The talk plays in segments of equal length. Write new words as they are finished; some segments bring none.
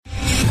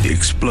The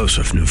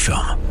explosive new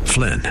film,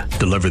 Flynn,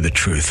 deliver the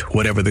truth,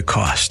 whatever the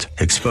cost,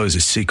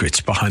 exposes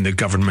secrets behind the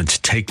government's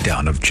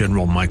takedown of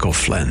General Michael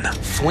Flynn.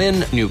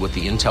 Flynn knew what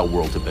the intel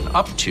world had been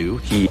up to.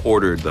 He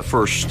ordered the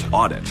first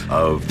audit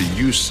of the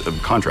use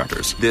of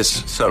contractors.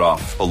 This set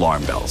off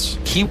alarm bells.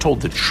 He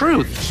told the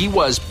truth. He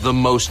was the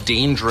most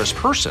dangerous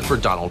person for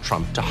Donald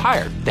Trump to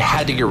hire. They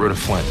had to get rid of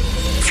Flynn.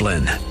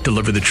 Flynn,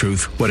 deliver the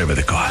truth, whatever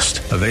the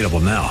cost. Available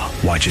now.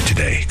 Watch it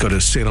today. Go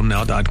to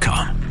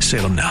salemnow.com.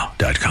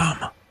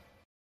 salemnow.com.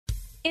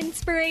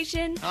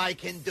 Inspiration. I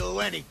can do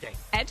anything.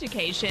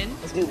 Education.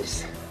 Let's do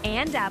this.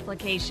 And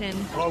application.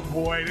 Oh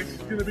boy, this is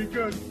going to be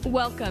good.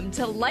 Welcome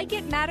to Like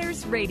It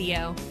Matters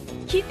Radio.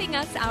 Keeping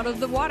us out of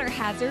the water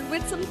hazard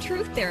with some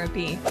truth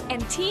therapy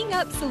and teeing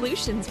up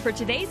solutions for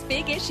today's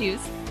big issues.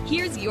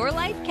 Here's your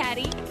life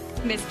caddy,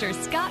 Mr.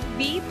 Scott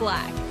V.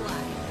 Black.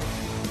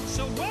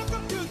 So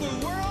welcome to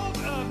the world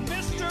of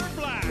Mr.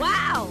 Black.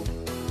 Wow.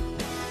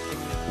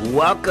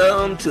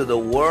 Welcome to the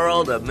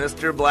world of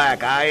Mr.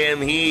 Black. I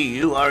am he,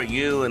 you are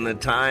you, and the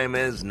time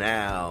is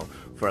now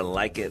for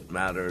Like It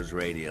Matters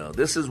Radio.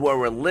 This is where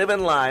we're living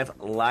life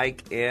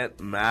like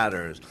it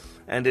matters.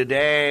 And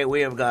today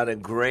we have got a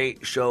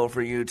great show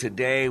for you.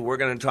 Today we're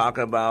going to talk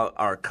about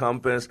our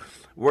compass.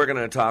 We're going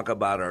to talk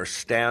about our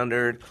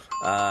standard.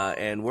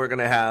 And we're going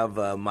to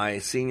have my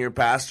senior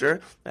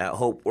pastor at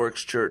Hope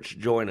Works Church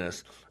join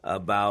us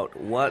about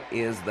what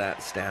is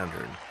that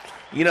standard.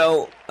 You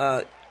know,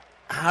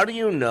 how do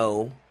you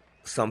know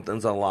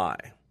something's a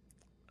lie?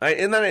 Right?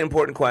 Isn't that an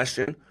important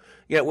question?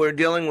 Yet we're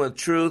dealing with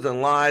truth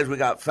and lies. We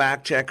got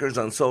fact checkers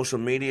on social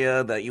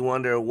media that you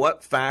wonder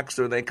what facts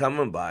are they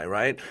coming by,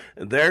 right?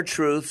 Their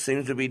truth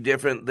seems to be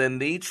different than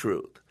the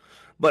truth.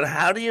 But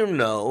how do you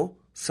know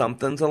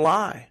something's a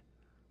lie?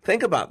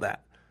 Think about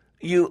that.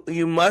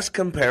 You must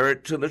compare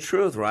it to the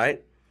truth,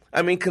 right?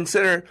 I mean,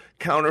 consider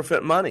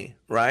counterfeit money,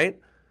 right?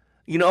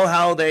 You know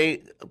how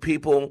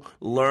people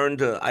learn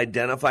to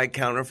identify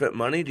counterfeit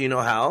money? Do you know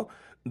how?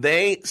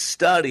 They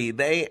study,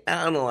 they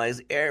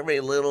analyze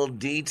every little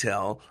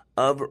detail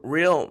of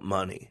real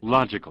money.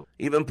 Logical.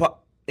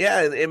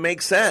 It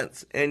makes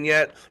sense. And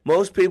yet,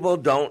 most people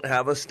don't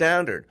have a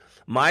standard.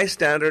 My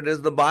standard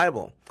is the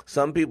Bible.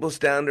 Some people's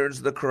standard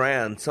is the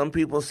Quran. Some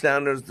people's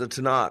standard is the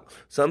Tanakh.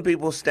 Some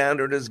people's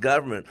standard is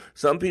government.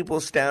 Some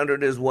people's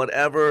standard is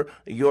whatever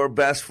your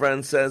best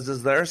friend says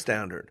is their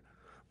standard.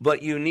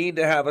 But you need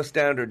to have a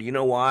standard. You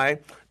know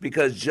why?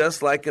 Because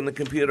just like in the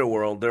computer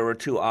world, there were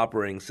two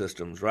operating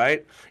systems,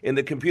 right? In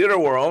the computer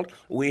world,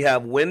 we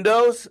have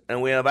Windows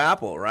and we have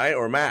Apple, right?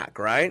 Or Mac,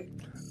 right?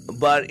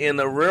 But in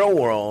the real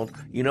world,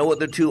 you know what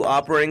the two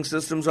operating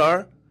systems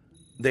are?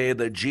 They are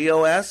the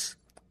GOS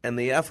and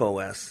the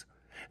FOS.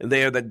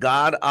 They are the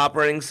God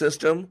operating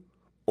system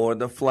or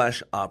the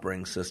flesh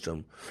operating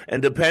system.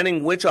 And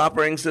depending which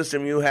operating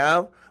system you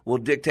have, will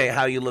dictate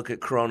how you look at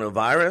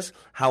coronavirus,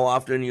 how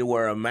often you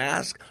wear a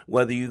mask,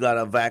 whether you got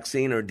a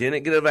vaccine or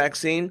didn't get a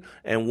vaccine,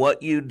 and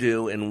what you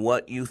do and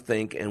what you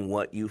think and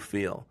what you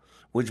feel.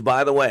 Which,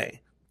 by the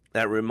way,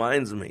 that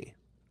reminds me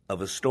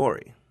of a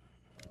story.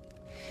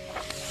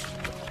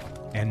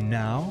 And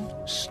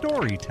now,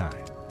 story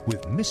time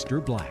with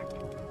Mr. Black.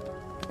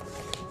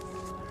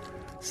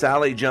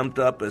 Sally jumped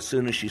up as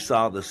soon as she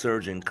saw the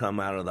surgeon come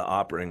out of the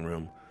operating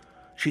room.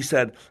 She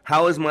said,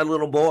 "How is my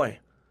little boy?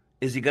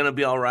 Is he going to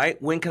be all right?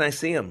 When can I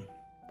see him?"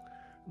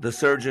 The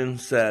surgeon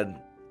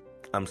said,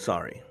 "I'm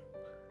sorry.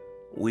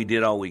 We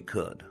did all we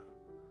could,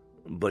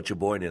 but your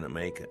boy didn't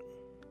make it."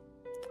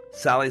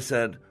 Sally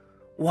said,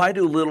 "Why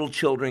do little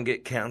children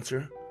get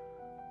cancer?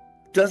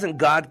 Doesn't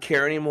God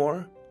care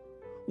anymore?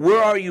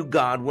 Where are you,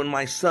 God, when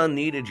my son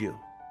needed you?"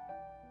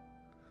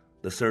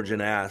 The surgeon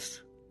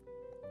asked,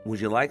 "Would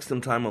you like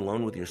some time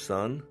alone with your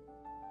son?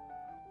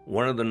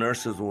 One of the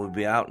nurses will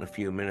be out in a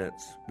few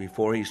minutes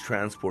before he's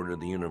transported to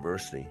the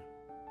university."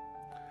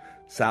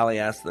 Sally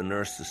asked the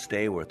nurse to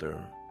stay with her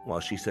while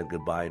she said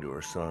goodbye to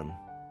her son.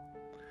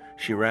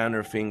 She ran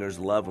her fingers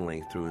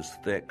lovingly through his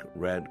thick,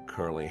 red,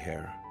 curly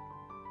hair.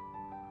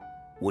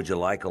 "Would you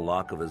like a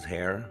lock of his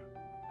hair?"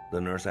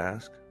 the nurse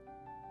asked.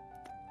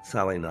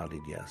 Sally nodded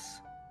yes.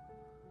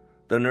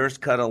 The nurse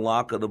cut a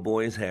lock of the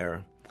boy's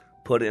hair,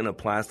 put it in a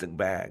plastic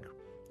bag,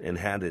 and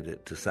handed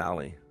it to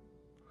Sally.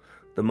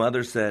 The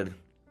mother said,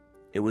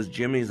 "It was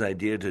Jimmy's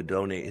idea to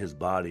donate his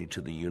body to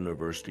the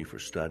university for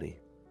study.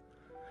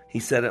 He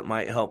said it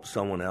might help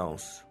someone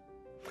else.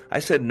 I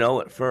said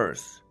no at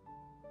first,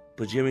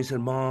 but Jimmy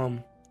said,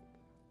 'Mom,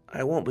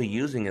 I won't be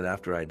using it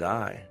after I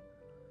die.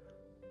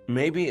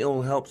 Maybe it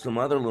will help some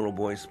other little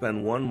boy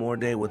spend one more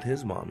day with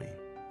his mommy.'"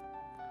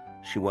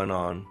 She went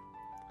on,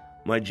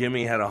 "My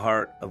Jimmy had a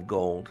heart of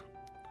gold.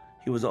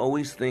 He was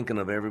always thinking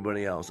of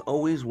everybody else,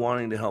 always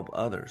wanting to help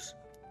others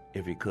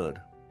if he could."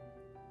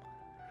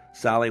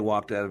 Sally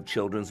walked out of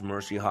Children's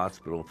Mercy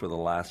Hospital for the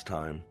last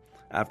time.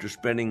 After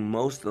spending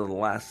most of the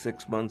last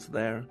 6 months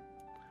there,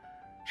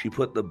 she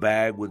put the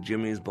bag with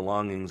Jimmy's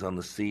belongings on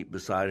the seat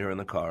beside her in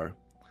the car.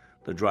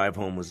 The drive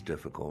home was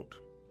difficult.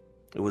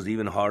 It was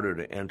even harder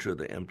to enter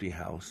the empty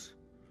house.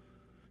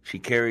 She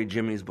carried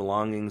Jimmy's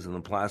belongings in the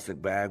plastic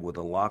bag with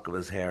a lock of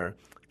his hair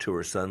to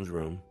her son's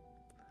room.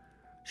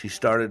 She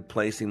started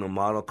placing the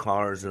model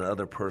cars and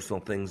other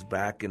personal things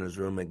back in his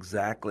room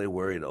exactly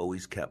where he'd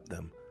always kept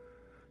them.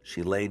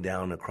 She lay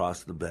down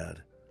across the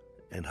bed,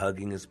 and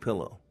hugging his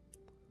pillow,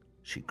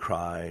 she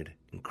cried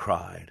and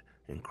cried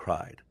and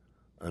cried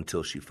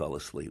until she fell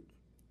asleep.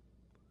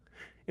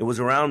 It was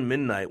around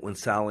midnight when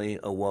Sally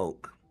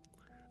awoke.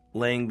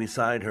 Laying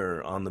beside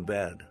her on the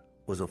bed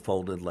was a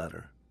folded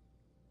letter,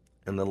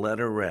 and the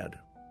letter read,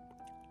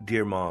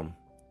 "Dear Mom,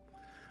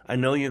 I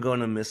know you're going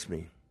to miss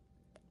me,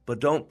 but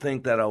don't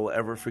think that I will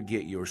ever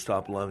forget you or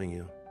stop loving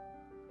you.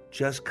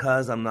 Just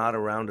 'cause I'm not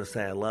around to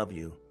say I love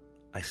you,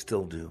 I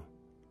still do.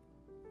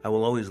 I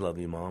will always love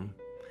you, Mom,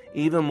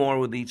 even more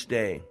with each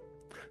day.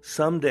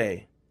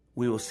 Someday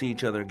we will see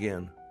each other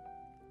again.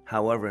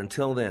 However,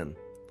 until then,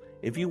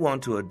 if you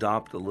want to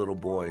adopt a little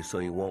boy so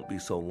he won't be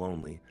so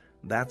lonely,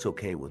 that's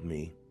okay with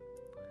me.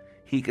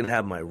 He can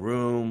have my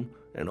room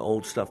and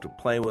old stuff to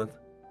play with.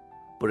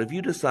 But if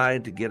you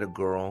decide to get a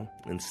girl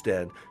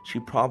instead, she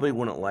probably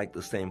wouldn't like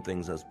the same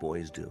things as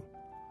boys do.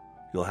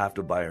 You'll have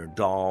to buy her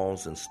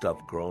dolls and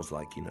stuff girls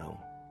like, you know.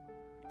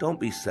 Don't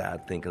be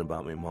sad thinking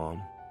about me,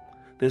 Mom.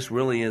 This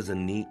really is a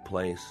neat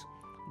place.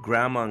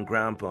 Grandma and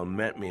Grandpa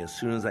met me as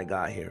soon as I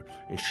got here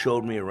and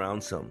showed me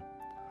around some.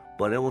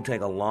 But it will take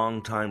a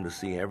long time to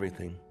see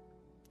everything.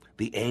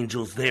 The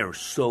angels, they are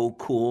so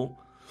cool.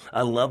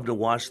 I love to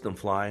watch them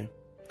fly.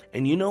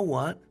 And you know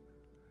what?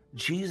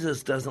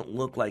 Jesus doesn't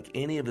look like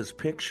any of his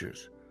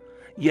pictures.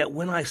 Yet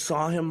when I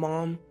saw him,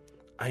 Mom,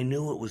 I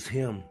knew it was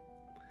him.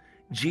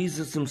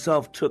 Jesus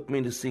himself took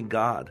me to see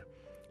God.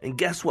 And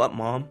guess what,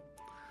 Mom?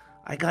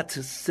 I got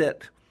to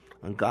sit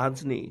on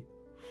God's knee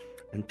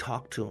and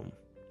talk to him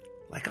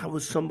like I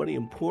was somebody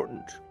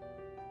important.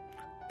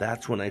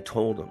 That's when I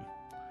told him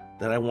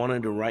that I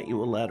wanted to write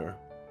you a letter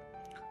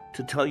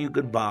to tell you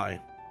goodbye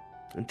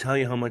and tell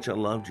you how much I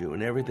loved you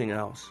and everything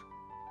else.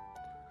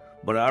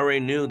 But I already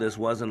knew this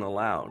wasn't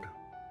allowed.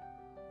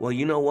 Well,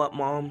 you know what,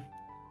 Mom?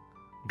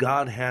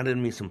 God handed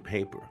me some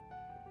paper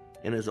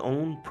and his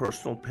own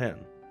personal pen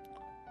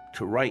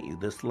to write you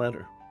this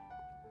letter.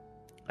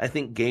 I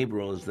think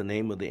Gabriel is the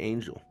name of the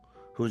angel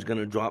who's going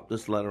to drop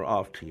this letter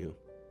off to you.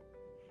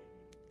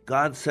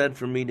 God said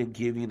for me to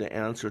give you the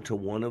answer to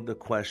one of the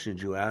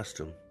questions you asked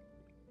him.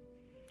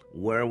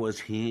 Where was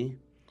he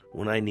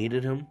when I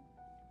needed him?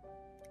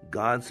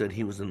 God said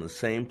he was in the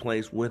same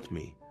place with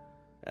me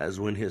as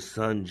when his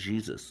son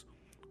Jesus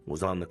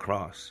was on the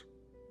cross.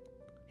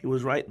 He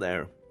was right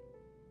there,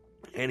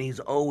 and he's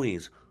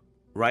always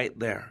right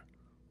there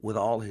with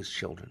all his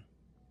children.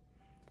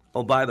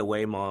 Oh, by the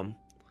way, Mom,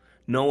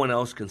 no one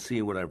else can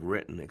see what I've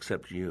written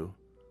except you.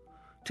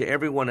 To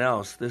everyone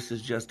else, this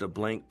is just a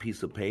blank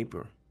piece of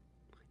paper.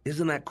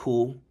 Isn't that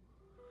cool?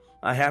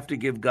 I have to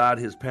give God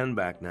his pen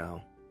back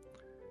now.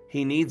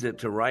 He needs it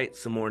to write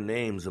some more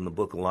names in the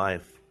book of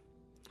life.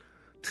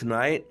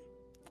 Tonight,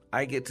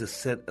 I get to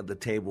sit at the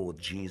table with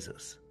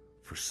Jesus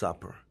for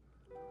supper.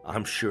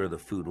 I'm sure the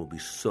food will be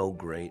so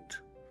great.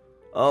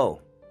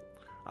 Oh,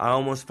 I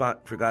almost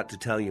forgot to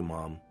tell you,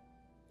 Mom.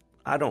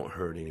 I don't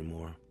hurt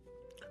anymore.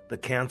 The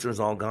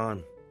cancer's all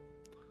gone.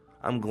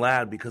 I'm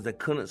glad because I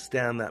couldn't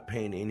stand that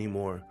pain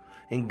anymore,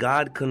 and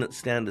God couldn't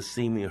stand to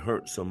see me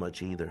hurt so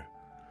much either.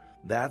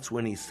 That's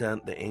when he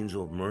sent the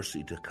angel of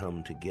mercy to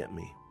come to get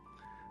me.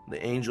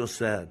 The angel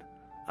said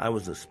I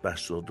was a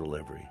special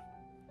delivery.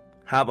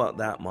 How about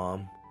that,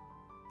 Mom?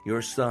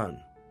 Your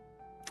son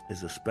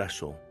is a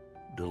special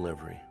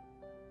delivery.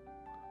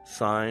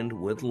 Signed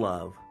with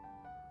love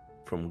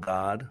from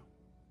God,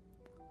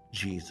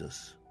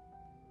 Jesus,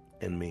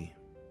 and me.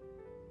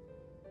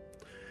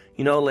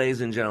 You know,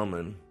 ladies and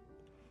gentlemen,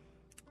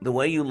 the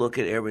way you look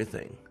at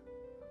everything,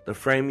 the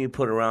frame you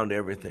put around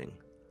everything,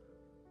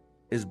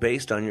 is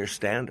based on your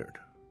standard.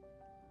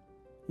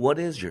 What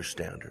is your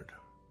standard?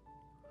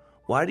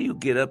 Why do you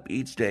get up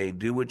each day,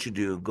 do what you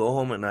do, go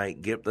home at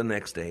night, get up the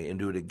next day, and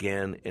do it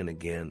again and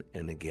again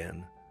and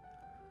again?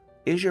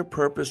 Is your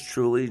purpose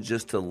truly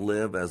just to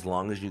live as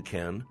long as you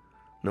can,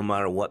 no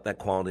matter what that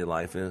quality of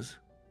life is?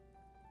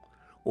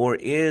 Or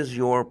is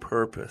your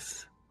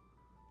purpose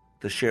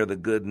to share the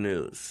good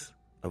news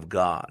of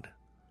God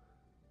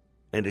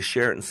and to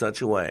share it in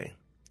such a way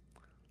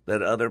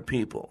that other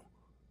people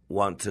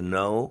want to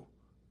know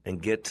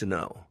and get to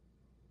know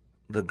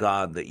the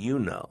God that you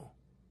know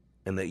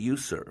and that you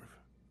serve?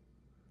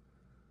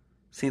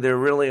 See, there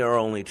really are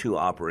only two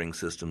operating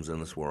systems in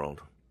this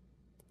world.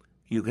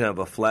 You can have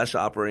a flesh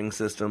operating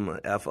system,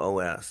 a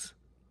FOS,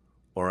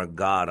 or a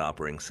God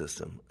operating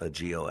system, a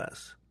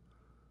GOS.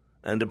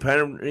 And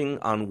depending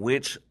on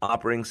which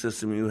operating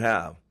system you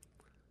have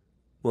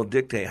will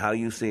dictate how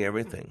you see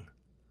everything,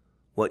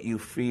 what you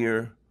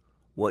fear,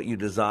 what you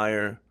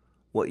desire,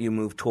 what you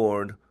move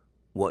toward,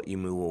 what you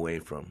move away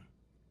from.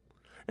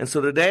 And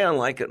so today on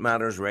Like It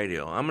Matters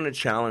Radio, I'm going to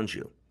challenge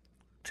you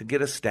to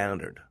get a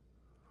standard.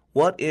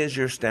 What is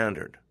your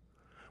standard?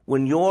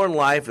 When your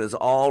life is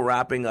all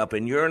wrapping up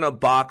and you're in a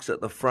box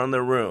at the front of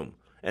the room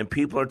and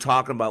people are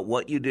talking about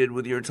what you did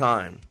with your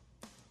time,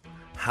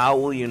 how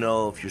will you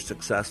know if you're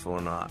successful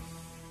or not?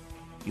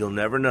 You'll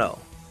never know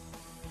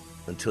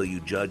until you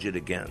judge it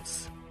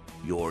against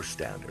your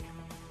standard.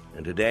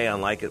 And today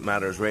on Like It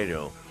Matters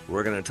Radio,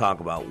 we're going to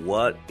talk about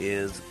what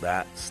is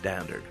that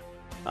standard.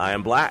 I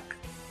am Black,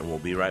 and we'll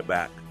be right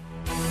back.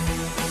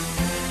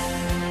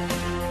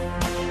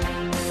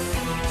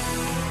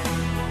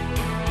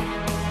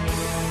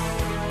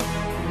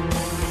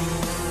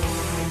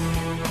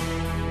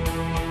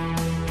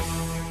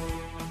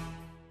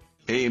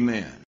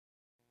 Amen.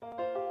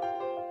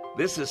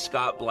 This is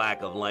Scott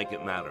Black of Like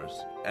It Matters.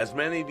 As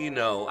many of you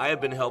know, I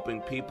have been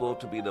helping people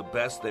to be the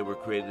best they were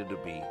created to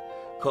be.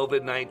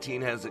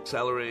 COVID-19 has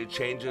accelerated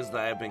changes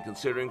that I have been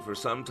considering for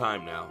some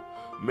time now.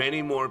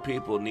 Many more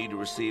people need to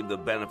receive the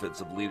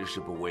benefits of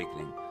Leadership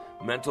Awakening.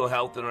 Mental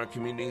health in our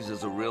communities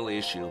is a real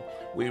issue.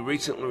 We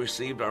recently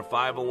received our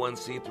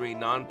 501c3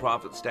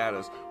 nonprofit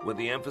status with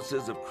the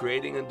emphasis of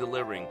creating and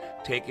delivering,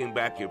 taking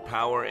back your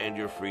power and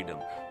your freedom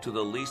to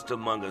the least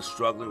among us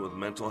struggling with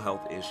mental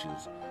health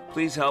issues.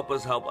 Please help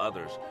us help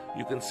others.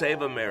 You can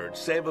save a marriage,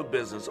 save a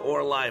business, or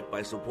a life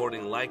by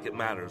supporting Like It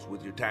Matters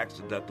with your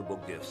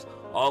tax-deductible gifts.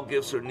 All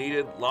gifts are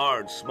needed,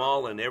 large,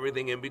 small, and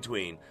everything in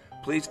between.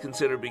 Please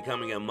consider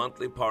becoming a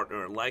monthly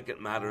partner at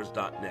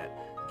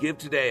likeitmatters.net. Give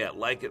today at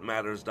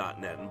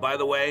likeitmatters.net. And by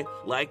the way,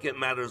 Like It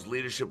Matters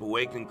Leadership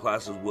Awakening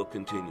classes will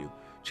continue.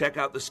 Check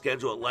out the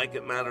schedule at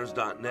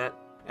likeitmatters.net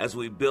as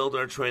we build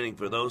our training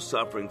for those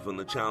suffering from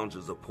the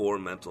challenges of poor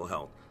mental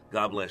health.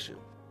 God bless you.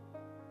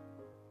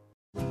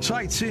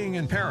 Sightseeing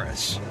in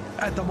Paris,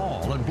 at the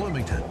mall in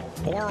Bloomington,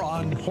 or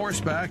on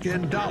horseback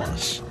in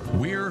Dallas.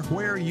 We're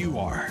where you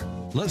are.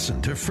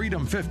 Listen to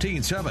Freedom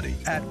 1570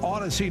 at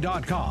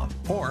Odyssey.com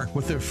or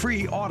with the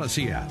free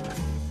Odyssey app.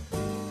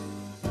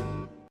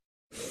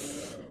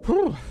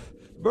 Whew,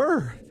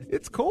 Burr,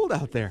 it's cold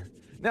out there.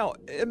 Now,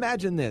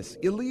 imagine this.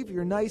 You leave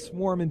your nice,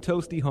 warm, and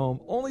toasty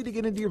home only to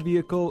get into your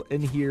vehicle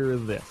and hear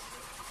this.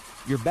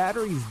 Your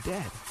battery's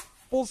dead.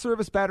 Full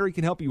Service Battery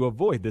can help you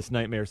avoid this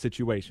nightmare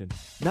situation.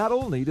 Not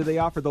only do they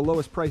offer the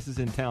lowest prices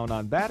in town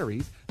on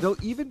batteries, they'll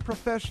even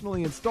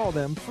professionally install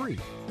them free.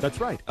 That's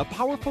right, a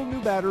powerful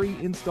new battery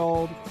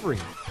installed free.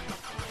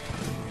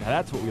 Now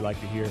that's what we like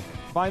to hear.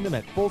 Find them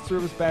at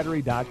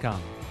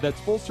FullServiceBattery.com.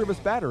 That's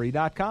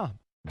FullServiceBattery.com.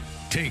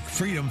 Take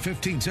Freedom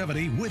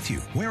 1570 with you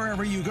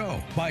wherever you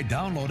go by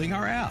downloading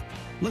our app.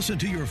 Listen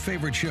to your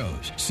favorite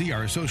shows, see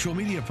our social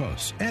media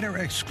posts, enter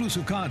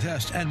exclusive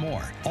contests, and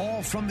more.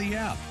 All from the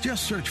app.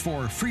 Just search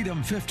for Freedom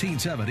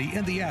 1570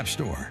 in the App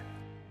Store.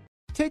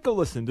 Take a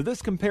listen to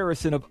this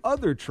comparison of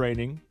other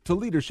training to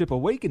Leadership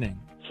Awakening.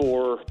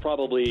 For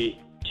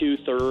probably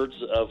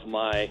 2/3 of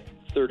my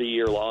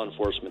 30-year law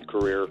enforcement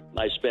career,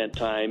 I spent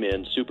time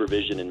in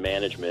supervision and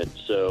management,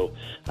 so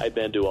I've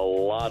been to a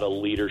lot of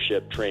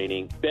leadership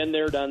training. Been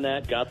there, done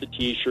that, got the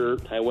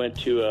T-shirt. I went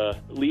to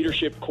a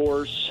leadership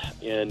course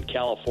in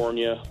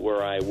California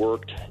where I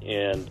worked,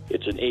 and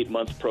it's an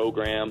 8-month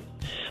program.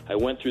 I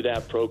went through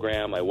that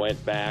program. I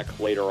went back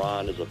later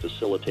on as a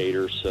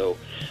facilitator, so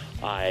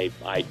I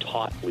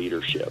taught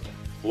leadership.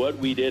 What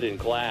we did in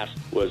class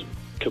was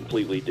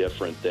completely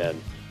different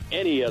than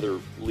any other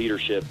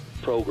leadership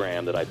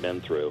program that I've been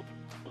through.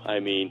 I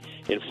mean,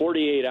 in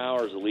 48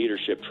 hours of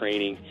leadership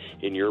training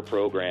in your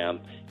program,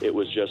 it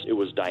was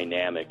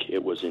dynamic,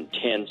 it was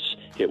intense,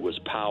 it was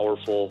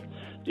powerful.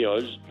 You know,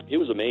 it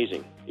was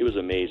amazing. It was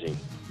amazing.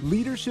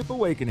 Leadership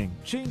Awakening.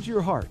 Change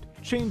your heart,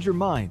 change your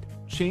mind,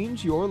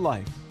 change your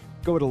life.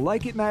 Go to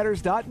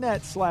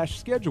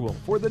likeitmatters.net/schedule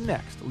for the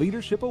next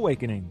Leadership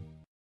Awakening.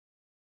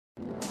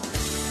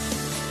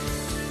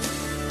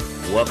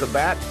 Welcome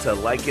back to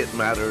Like It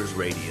Matters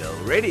Radio.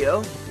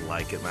 Radio,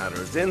 like it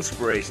matters,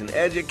 inspiration,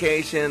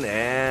 education,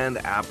 and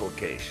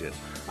application.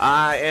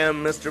 I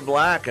am Mr.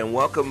 Black, and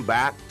welcome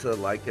back to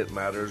Like It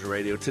Matters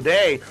Radio.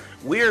 Today,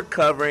 we are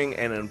covering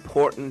an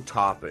important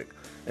topic,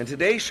 and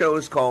today's show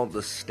is called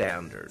The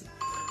Standard.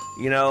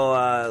 You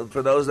know,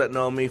 for those that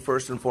know me,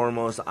 first and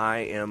foremost, I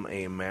am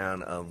a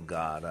man of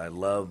God. I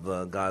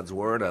love God's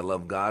Word. I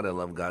love God. I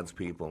love God's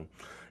people.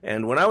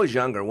 And when I was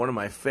younger, one of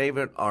my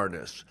favorite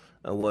artists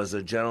was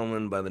a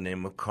gentleman by the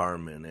name of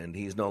Carmen, and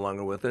he's no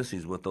longer with us.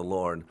 He's with the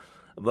Lord.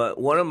 But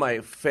one of my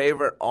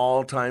favorite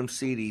all-time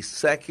CDs,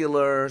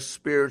 secular,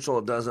 spiritual,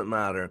 it doesn't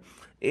matter,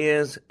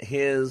 is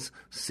his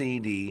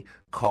CD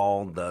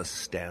called The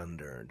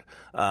Standard.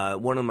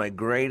 One of my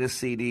greatest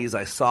CDs.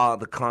 I saw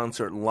the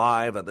concert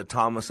live at the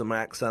Thomas and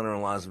Mack Center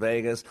in Las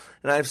Vegas,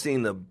 and I've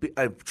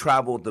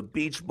traveled the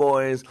Beach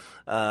Boys,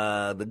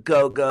 the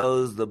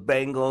Go-Go's, the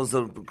Bengals,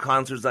 the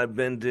concerts I've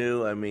been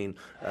to. I mean,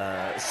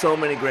 so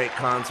many great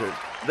concerts.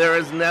 There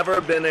has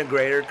never been a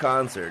greater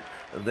concert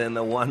than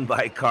the one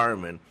by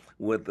Carmen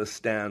with The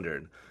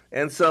Standard.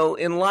 And so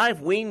in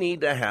life, we need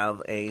to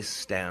have a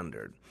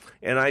standard.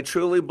 And I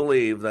truly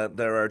believe that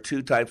there are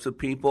two types of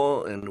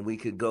people, and we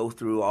could go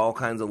through all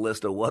kinds of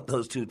lists of what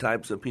those two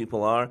types of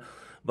people are.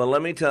 But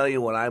let me tell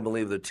you what I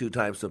believe the two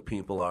types of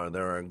people are.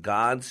 There are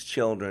God's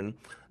children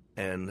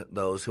and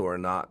those who are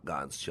not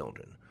God's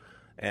children.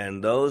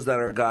 And those that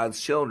are God's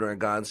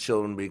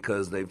children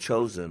because they've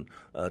chosen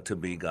to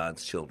be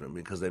God's children,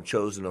 because they've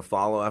chosen to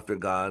follow after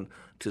God,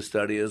 to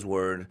study His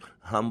Word,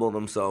 humble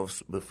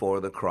themselves before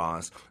the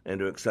cross, and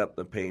to accept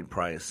the paid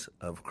price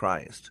of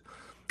Christ.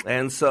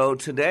 And so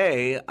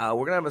today, we're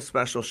going to have a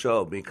special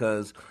show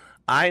because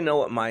I know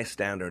what my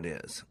standard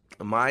is.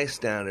 My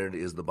standard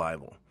is the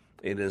Bible.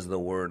 It is the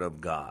Word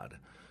of God.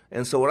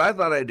 And so what I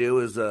thought I'd do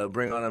is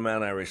bring on a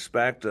man I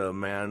respect, a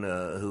man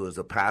who is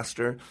a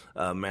pastor,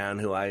 a man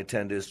who I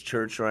attend his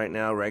church right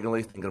now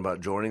regularly, thinking about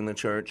joining the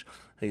church.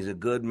 He's a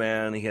good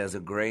man. He has a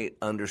great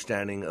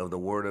understanding of the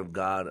Word of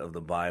God, of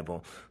the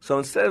Bible. So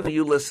instead of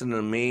you listening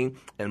to me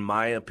and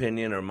my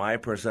opinion or my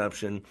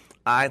perception,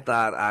 I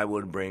thought I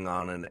would bring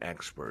on an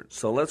expert.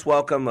 So let's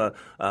welcome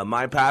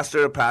my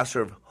pastor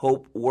of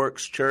Hope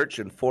Works Church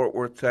in Fort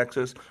Worth,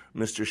 Texas,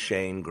 Mr.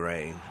 Shane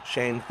Gray.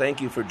 Shane,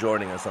 thank you for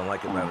joining us on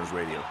Like It Matters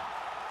Radio.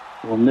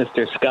 Well,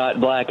 Mr.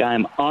 Scott Black,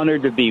 I'm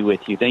honored to be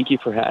with you. Thank you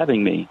for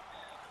having me.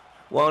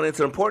 Well, and it's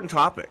an important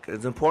topic.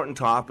 It's an important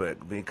topic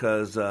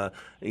because,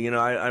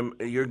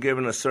 you're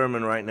giving a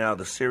sermon right now.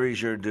 The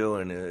series you're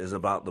doing is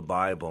about the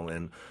Bible.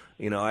 And,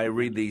 I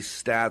read these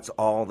stats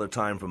all the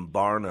time from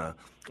Barna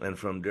and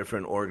from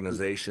different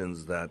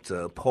organizations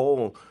that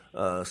poll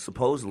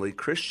supposedly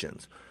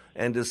Christians.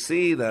 And to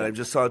see that, I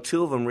just saw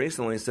two of them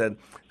recently said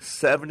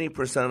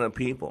 70% of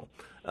people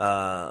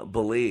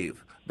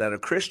that are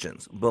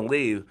Christians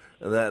believe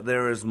that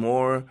there is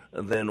more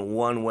than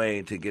one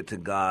way to get to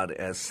God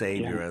as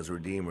Savior, as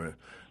Redeemer.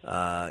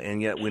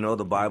 And yet we know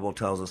the Bible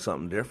tells us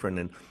something different.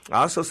 And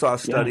I also saw a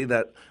study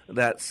that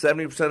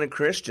 70% of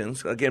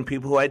Christians, again,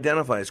 people who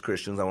identify as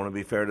Christians, I want to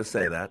be fair to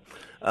say that,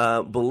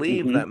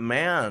 believe that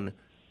man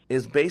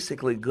is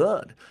basically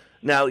good.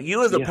 Now,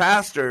 you as a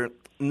pastor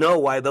know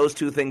why those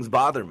two things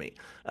bother me,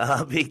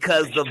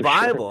 because the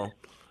Bible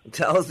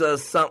tells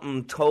us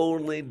something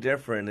totally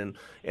different.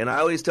 And I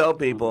always tell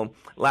people,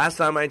 last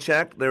time I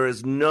checked, there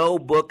is no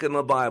book in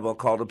the Bible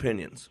called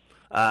Opinions.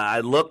 I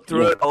looked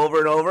through it over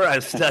and over.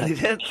 I've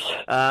studied it.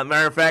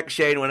 Matter of fact,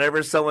 Shane,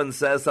 whenever someone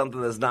says something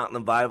that's not in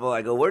the Bible,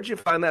 I go, where'd you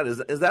find that? Is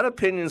that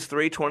Opinions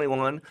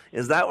 3:21?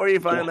 Is that where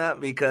you find that?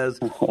 Because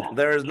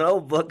there is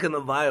no book in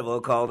the Bible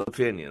called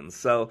Opinions.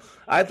 So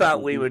I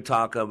thought we would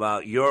talk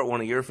about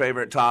one of your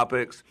favorite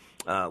topics,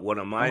 one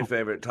of my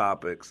favorite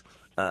topics,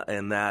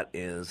 and that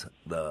is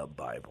the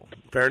Bible.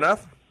 Fair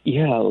enough?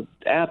 Yeah,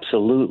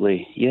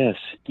 absolutely. Yes.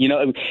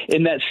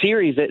 In that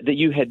series that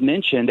you had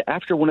mentioned,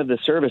 after one of the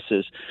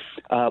services,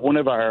 one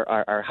of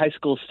our high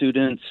school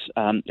students,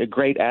 a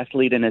great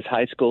athlete in his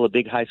high school, a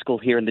big high school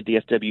here in the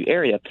DFW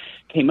area,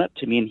 came up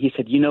to me and he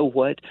said, you know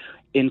what?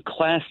 In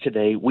class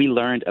today, we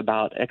learned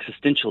about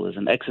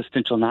existentialism,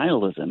 existential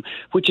nihilism,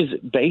 which is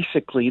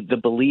basically the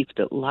belief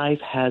that life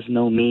has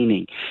no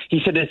meaning.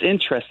 He said, it's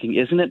interesting,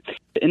 isn't it?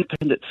 The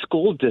independent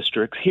school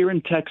districts here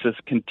in Texas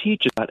can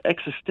teach about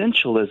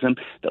existentialism,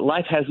 that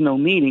life has no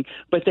meaning,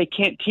 but they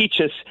can't teach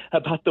us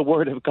about the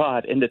Word of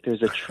God and that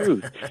there's a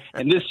truth.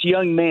 And this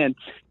young man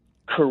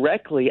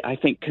correctly, I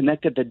think,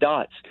 connected the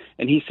dots.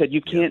 And he said, you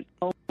can't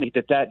tell me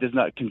that does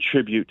not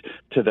contribute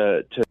to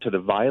the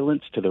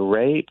violence, to the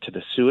rape, to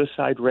the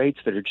suicide rates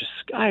that are just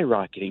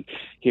skyrocketing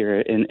here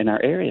in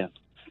our area.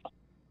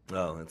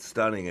 Oh, it's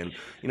stunning. And,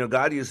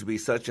 God used to be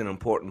such an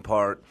important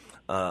part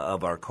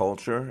of our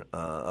culture,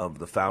 of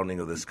the founding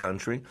of this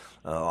country.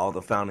 All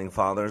the founding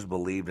fathers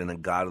believed in a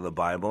God of the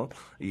Bible.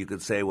 You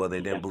could say, well,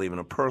 they didn't believe in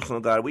a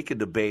personal God. We could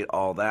debate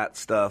all that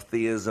stuff,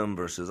 theism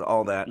versus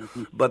all that.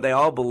 But they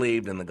all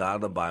believed in the God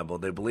of the Bible.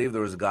 They believed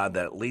there was a God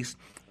that at least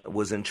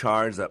was in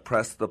charge, that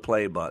pressed the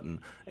play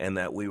button, and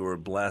that we were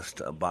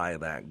blessed by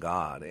that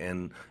God.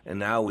 And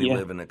now we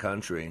live in a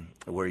country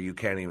where you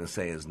can't even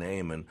say His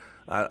name. And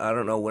I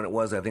don't know when it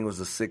was. I think it was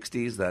the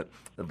 60s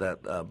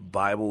that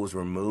Bible was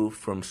removed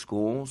from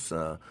schools,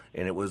 and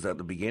it was at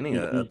the beginning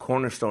a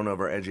cornerstone of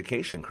our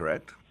education,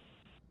 correct?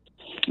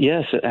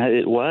 Yes,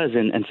 it was.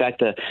 And in fact,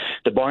 the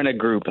Barna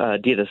Group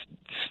did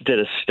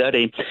a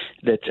study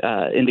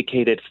that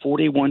indicated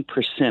 41%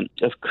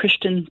 of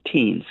Christian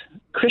teens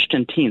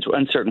were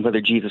uncertain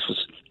whether Jesus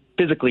was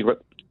physically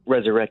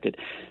resurrected.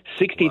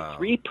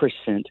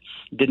 63%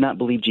 did not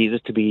believe Jesus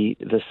to be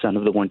the Son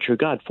of the one true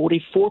God.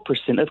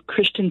 44% of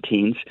Christian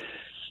teens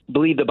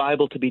believe the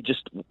Bible to be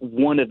just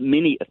one of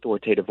many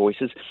authoritative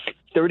voices.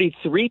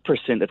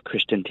 33% of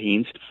Christian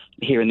teens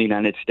here in the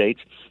United States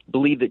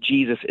believe that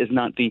Jesus is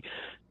not the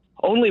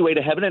only way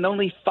to heaven, and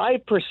only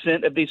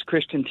 5% of these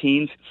Christian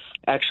teens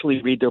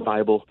actually read their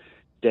Bible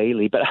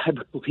daily. But I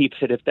believe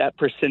that if that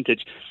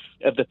percentage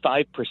of the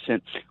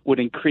 5% would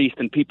increase,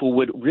 then people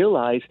would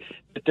realize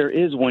that there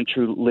is one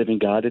true living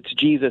God. It's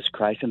Jesus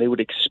Christ, and they would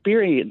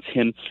experience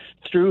Him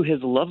through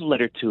His love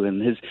letter to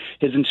Him, His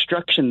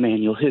instruction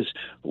manual, His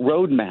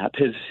roadmap,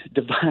 His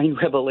divine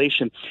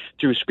revelation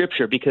through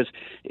Scripture, because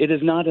it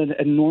is not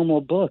a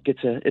normal book.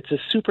 It's a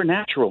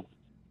supernatural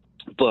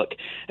book.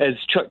 As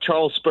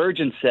Charles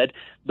Spurgeon said,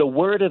 the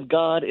Word of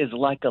God is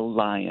like a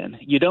lion.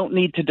 You don't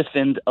need to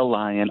defend a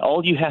lion.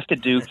 All you have to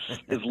do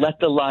is let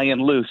the lion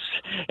loose,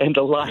 and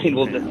the lion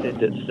will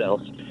defend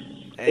itself.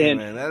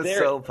 Amen. That's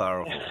so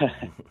powerful.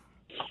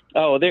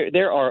 Oh,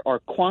 there are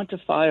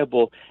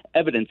quantifiable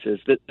evidences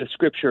that the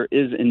Scripture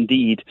is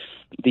indeed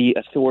the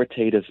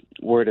authoritative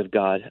Word of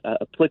God,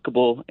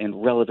 applicable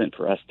and relevant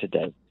for us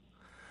today.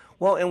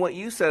 Well, and what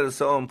you said is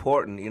so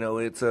important. You know,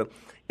 it's a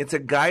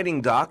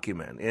guiding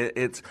document.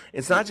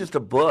 It's not just a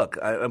book.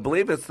 I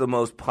believe it's the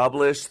most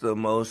published, the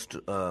most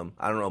I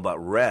don't know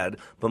about read,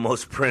 but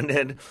most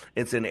printed.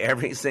 It's in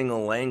every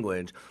single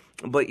language.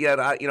 But yet,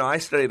 I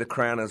study the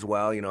Quran as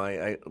well. You know,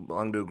 I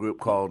belong to a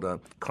group called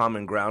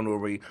Common Ground, where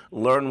we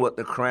learn what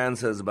the Quran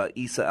says about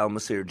Isa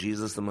al-Masih,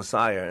 Jesus the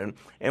Messiah,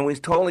 and we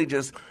totally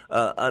just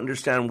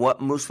understand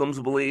what Muslims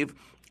believe.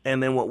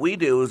 And then what we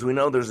do is we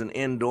know there's an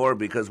indoor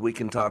because we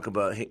can talk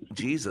about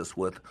Jesus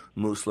with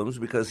Muslims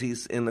because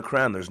he's in the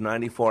Quran. There's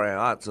 94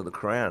 ayats of the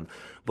Quran.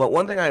 But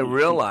one thing I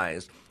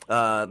realized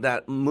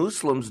that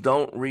Muslims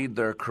don't read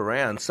their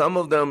Quran. Some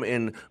of them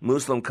in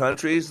Muslim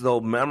countries,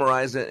 they'll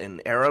memorize it in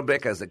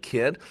Arabic as a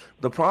kid.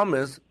 The problem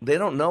is they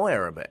don't know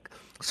Arabic.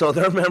 So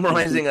they're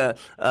memorizing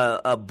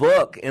a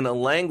book in a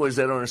language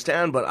they don't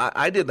understand. But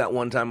I did that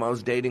one time. I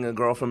was dating a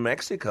girl from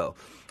Mexico,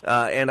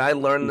 and I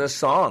learned this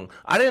song.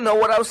 I didn't know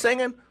what I was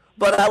singing,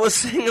 but I was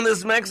singing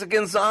this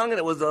Mexican song, and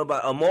it was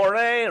about amore.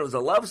 It was a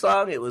love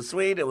song. It was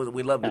sweet.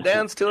 We loved to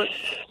dance to it.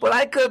 But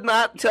I could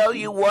not tell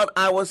you what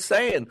I was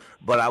saying,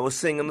 but I was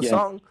singing the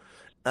song.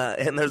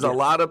 And there's a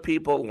lot of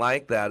people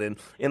like that. And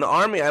in the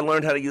Army, I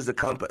learned how to use a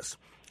compass.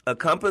 A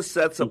compass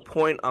sets a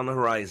point on the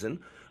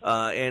horizon.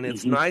 And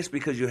it's nice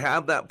because you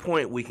have that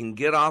point. We can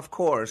get off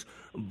course,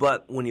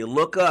 but when you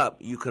look up,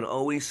 you can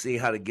always see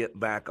how to get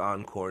back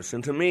on course.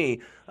 And to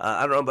me,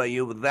 I don't know about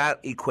you, but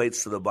that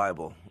equates to the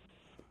Bible.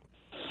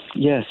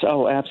 Yes,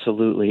 oh,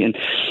 absolutely. And,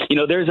 you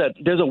know, there's a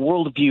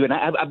worldview, and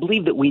I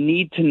believe that we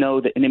need to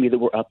know the enemy that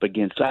we're up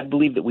against. So I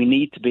believe that we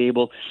need to be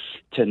able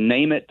to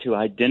name it, to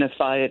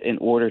identify it in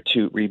order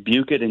to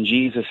rebuke it in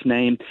Jesus'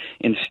 name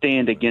and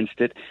stand against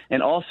it,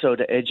 and also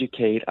to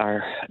educate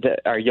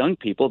our young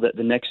people,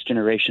 the next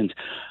generation's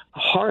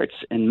hearts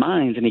and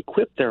minds, and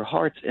equip their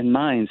hearts and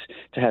minds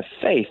to have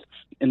faith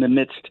in the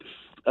midst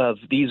of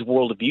these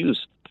worldviews.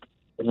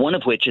 One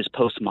of which is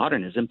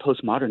postmodernism.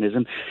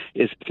 Postmodernism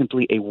is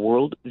simply a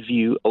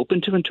worldview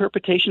open to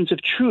interpretations of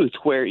truth,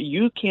 where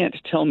you can't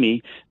tell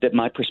me that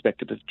my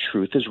perspective of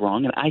truth is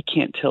wrong, and I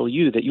can't tell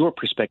you that your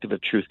perspective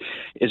of truth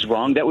is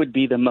wrong. That would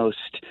be the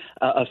most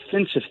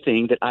offensive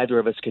thing that either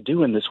of us could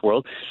do in this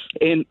world.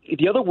 And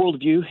the other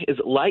worldview is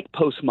like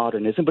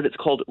postmodernism, but it's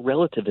called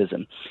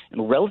relativism.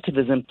 And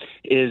relativism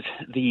is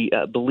the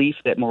belief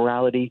that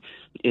morality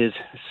is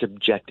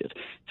subjective.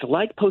 It's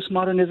like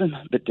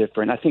postmodernism, but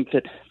different. I think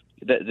that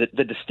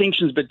the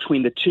distinctions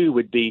between the two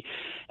would be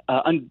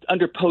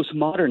under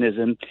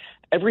postmodernism,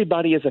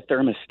 everybody is a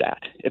thermostat.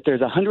 If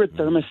there's 100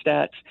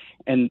 thermostats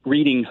and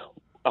reading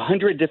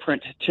 100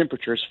 different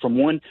temperatures from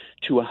 1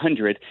 to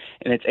 100,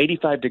 and it's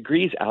 85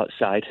 degrees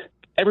outside,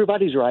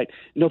 everybody's right.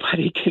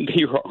 Nobody can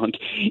be wrong,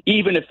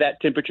 even if that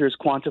temperature is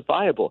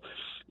quantifiable.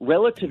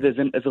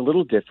 Relativism is a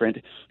little different.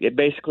 It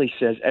basically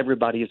says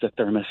everybody is a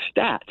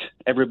thermostat.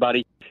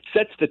 Everybody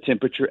sets the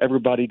temperature.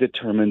 Everybody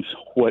determines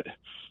what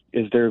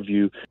is their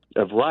view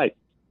of right.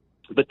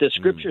 But the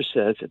Scripture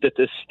says that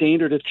the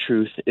standard of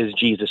truth is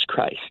Jesus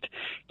Christ.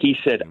 He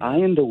said, I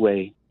am the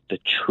way, the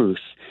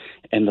truth,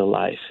 and the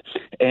life.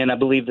 And I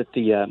believe that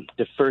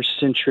the first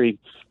century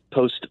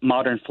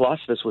postmodern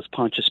philosophist was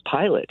Pontius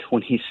Pilate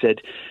when he said,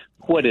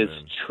 what is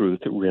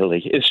truth really?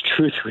 Is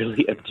truth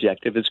really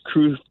objective? Is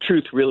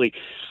truth really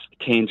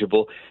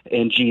tangible?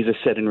 And Jesus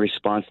said in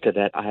response to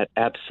that, I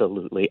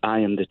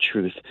am the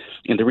truth.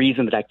 And the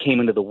reason that I came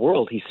into the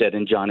world, he said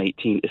in John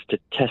 18, is to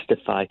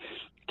testify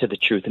to the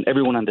truth. And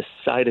everyone on the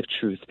side of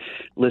truth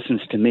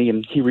listens to me.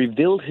 And he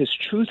revealed his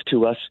truth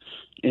to us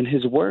in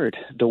his word.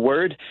 The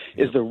word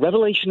is the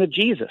revelation of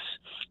Jesus.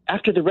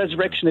 After the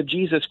resurrection of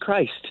Jesus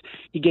Christ,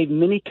 he gave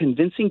many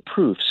convincing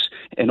proofs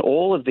in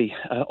all of the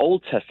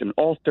Old Testament,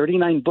 all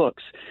 39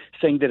 books,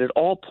 saying that it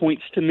all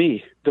points to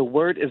me. The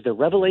word is the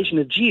revelation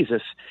of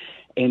Jesus,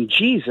 and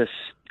Jesus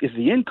is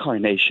the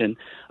incarnation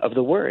of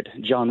the word,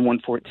 John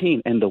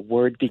 1:14, and the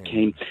word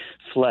became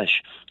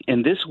flesh.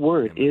 And this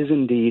word is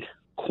indeed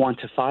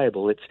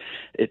quantifiable.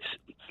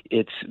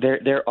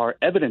 There are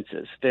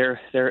evidences.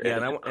 There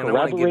are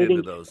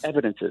corroborating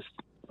evidences.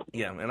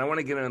 Yeah, and I want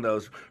to get into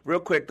those. Real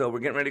quick, though, we're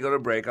getting ready to go to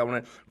break. I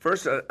want to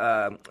first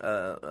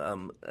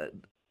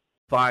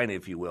define,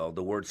 if you will,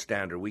 the word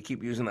standard. We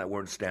keep using that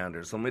word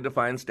standard. So let me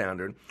define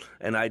standard: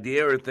 an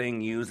idea or thing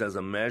used as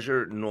a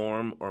measure,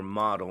 norm, or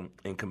model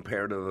in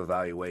comparative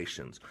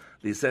evaluations.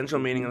 The essential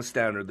meaning of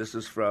standard, this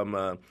is from,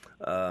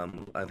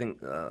 I'm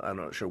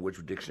not sure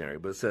which dictionary,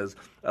 but it says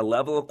a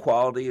level of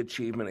quality,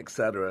 achievement,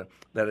 etc.,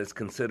 that is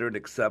considered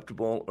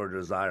acceptable or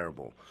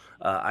desirable.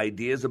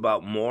 Ideas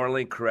about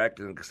morally correct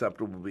and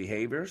acceptable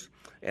behaviors.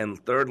 And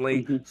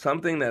thirdly,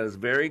 something that is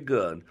very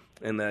good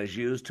and that is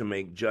used to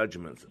make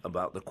judgments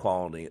about the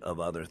quality of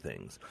other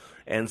things.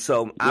 And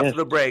so after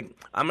the break,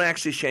 I'm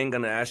actually, Shane,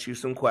 going to ask you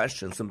some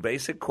questions, some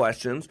basic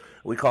questions.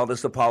 We call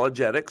this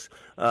apologetics.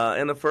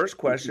 And the first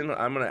question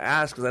I'm going to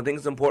ask, because I think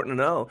it's important to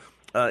know,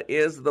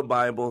 is the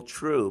Bible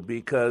true?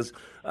 Because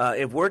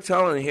if we're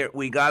telling here,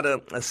 we got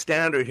a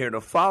standard here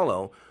to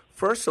follow.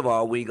 First of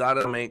all, we got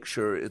to make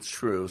sure it's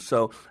true.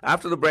 So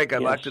after the break,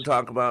 I'd like to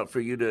talk about, for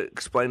you to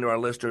explain to our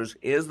listeners,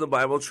 is the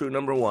Bible true,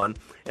 number one?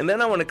 And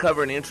then I want to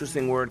cover an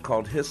interesting word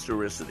called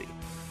historicity.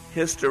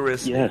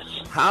 Historicity. Yes.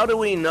 How do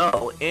we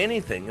know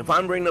anything? If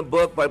I'm reading a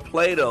book by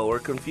Plato or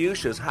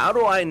Confucius, how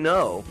do I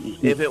know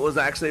if it was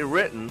actually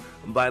written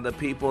by the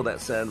people that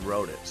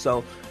wrote it?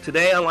 So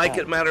today on Like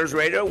It Matters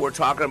Radio, we're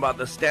talking about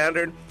the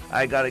standard.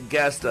 I got a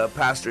guest,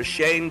 Pastor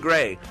Shane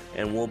Gray,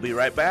 and we'll be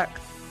right back.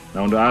 I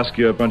want to ask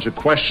you a bunch of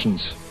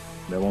questions.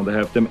 I want to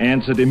have them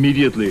answered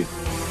immediately.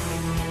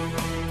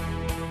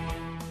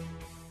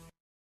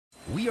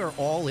 We are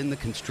all in the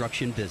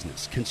construction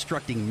business,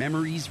 constructing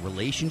memories,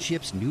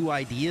 relationships, new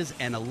ideas,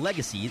 and a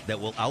legacy that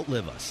will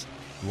outlive us.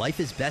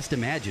 Life is best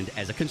imagined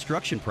as a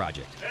construction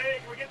project. Hey,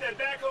 can we get that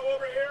backhoe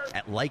over here?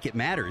 At Like It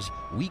Matters,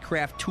 we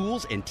craft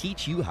tools and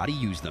teach you how to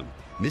use them.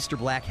 Mr.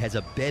 Black has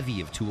a bevy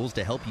of tools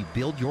to help you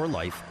build your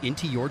life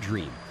into your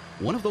dream.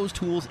 One of those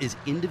tools is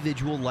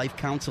individual life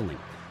counseling.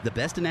 The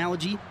best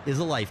analogy is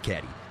a life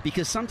caddy,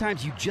 because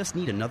sometimes you just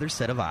need another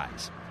set of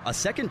eyes. A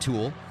second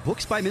tool,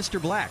 Books by Mr.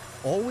 Black,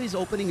 always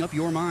opening up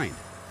your mind.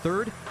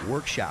 Third,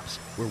 workshops,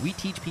 where we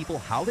teach people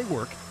how they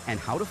work and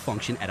how to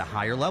function at a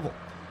higher level.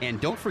 And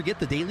don't forget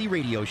the daily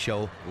radio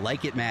show,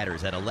 Like It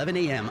Matters, at 11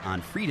 a.m.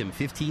 on Freedom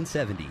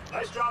 1570.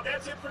 Nice job.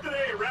 That's it for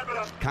today. Wrap it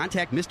up.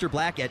 Contact Mr.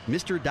 Black at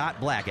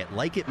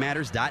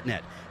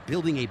mr.black@likeitmatters.net.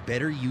 Building a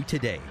better you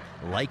today.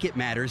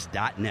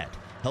 Likeitmatters.net.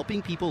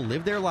 Helping people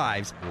live their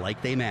lives like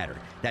they matter.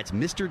 That's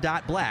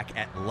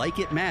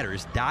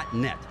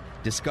mr.black@likeitmatters.net.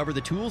 Discover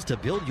the tools to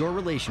build your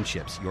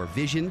relationships, your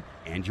vision,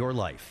 and your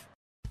life.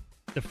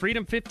 The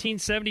Freedom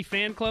 1570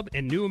 Fan Club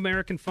and New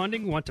American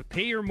Funding want to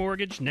pay your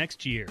mortgage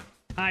next year.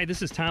 Hi,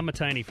 this is Tom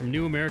Matini from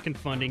New American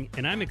Funding,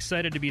 and I'm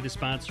excited to be the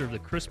sponsor of the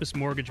Christmas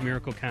Mortgage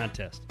Miracle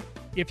Contest.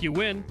 If you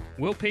win,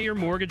 we'll pay your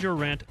mortgage or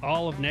rent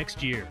all of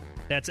next year.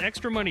 That's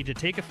extra money to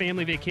take a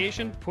family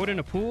vacation, put in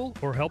a pool,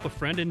 or help a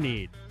friend in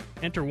need.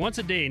 Enter once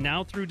a day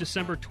now through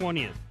December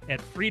 20th at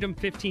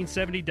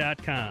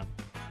freedom1570.com.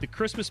 The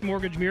Christmas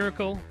Mortgage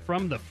Miracle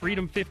from the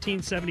Freedom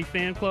 1570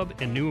 Fan Club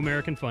and New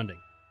American Funding.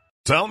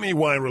 Tell me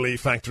why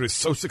Relief Factor is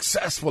so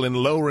successful in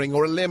lowering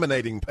or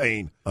eliminating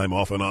pain. I'm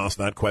often asked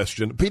that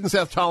question. Pete and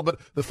Seth Talbot,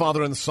 the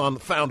father and son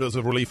founders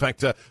of Relief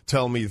Factor,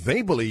 tell me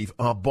they believe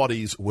our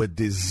bodies were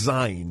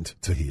designed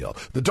to heal.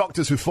 The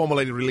doctors who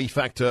formulated Relief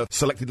Factor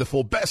selected the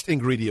 4 best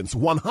ingredients,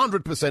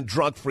 100%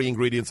 drug-free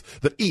ingredients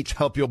that each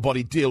help your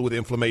body deal with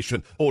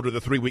inflammation. Order the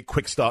 3-week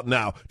quick start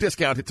now.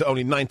 Discount it to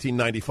only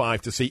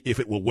 $19.95 to see if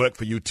it will work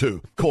for you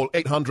too. Call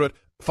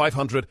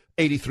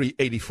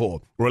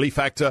 800-500-8384.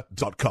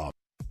 ReliefFactor.com.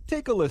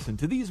 Take a listen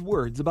to these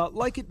words about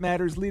Like It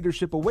Matters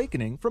Leadership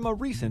Awakening from a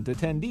recent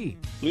attendee.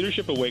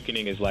 Leadership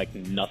Awakening is like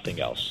nothing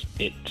else.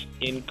 It's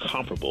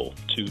incomparable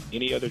to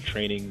any other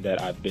training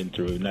that I've been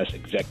through, and that's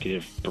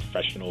executive,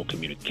 professional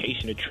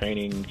communication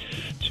training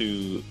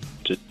to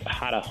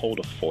how to hold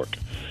a fork.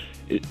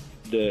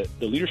 The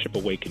Leadership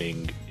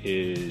Awakening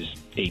is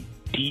a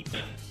deep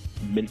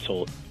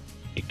mental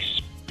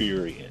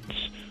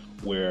experience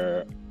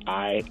where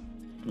I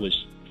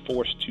was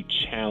forced to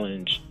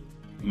challenge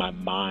my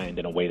mind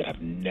in a way that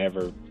I've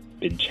never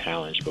been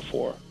challenged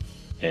before,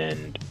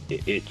 and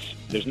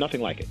there's nothing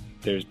like it.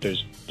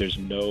 There's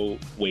no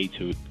way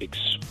to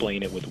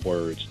explain it with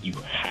words. You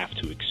have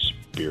to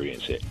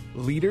experience it.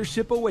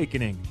 Leadership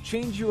Awakening.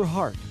 Change your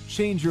heart,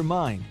 change your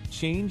mind,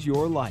 change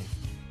your life.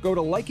 Go to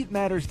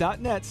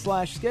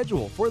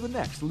likeitmatters.net/schedule for the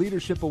next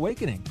Leadership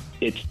Awakening.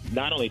 It's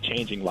not only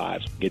changing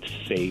lives, it's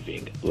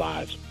saving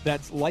lives.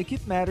 That's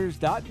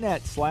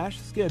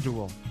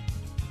likeitmatters.net/schedule.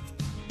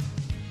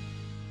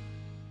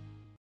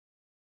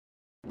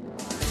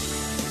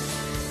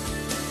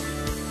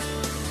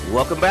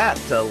 Welcome back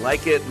to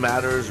Like It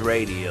Matters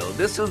Radio.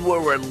 This is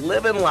where we're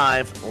living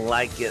life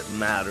like it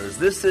matters.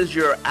 This is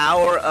your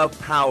hour of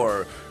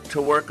power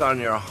to work on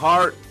your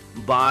heart,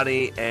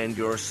 body, and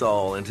your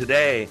soul. And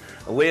today,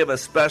 we have a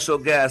special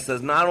guest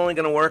that's not only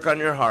going to work on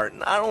your heart,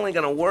 not only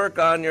going to work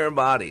on your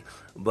body,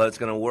 but it's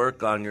going to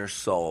work on your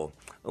soul,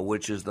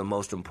 which is the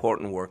most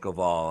important work of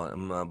all.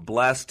 I'm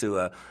blessed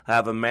to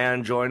have a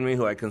man join me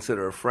who I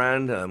consider a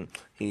friend.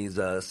 He's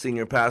a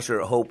senior pastor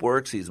at Hope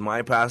Works. He's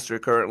my pastor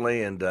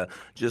currently, and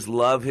just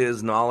love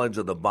his knowledge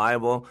of the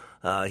Bible.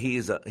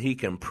 He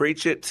can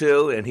preach it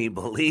too, and he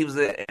believes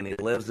it, and he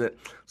lives it.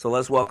 So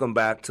let's welcome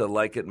back to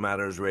Like It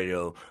Matters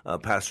Radio,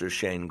 Pastor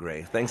Shane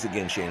Gray. Thanks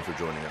again, Shane, for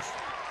joining us.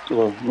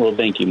 Well,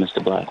 thank you,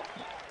 Mr. Black.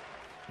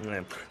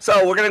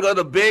 So we're going to go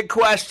to the big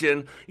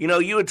question. You know,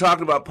 you had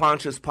talked about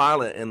Pontius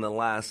Pilate in the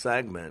last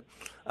segment.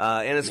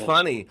 And it's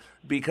funny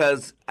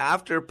because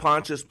after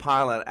Pontius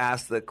Pilate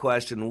asked the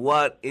question,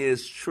 what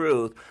is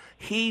truth?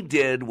 He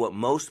did what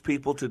most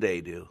people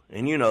today do.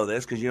 And you know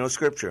this because you know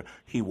Scripture.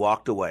 He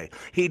walked away.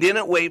 He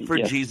didn't wait for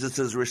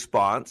Jesus'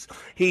 response.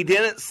 He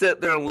didn't sit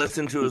there and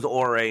listen to his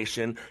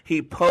oration.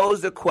 He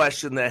posed a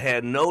question that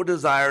had no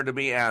desire to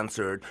be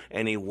answered,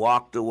 and he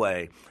walked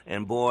away.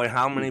 And boy,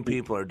 how many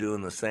people are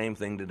doing the same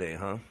thing today,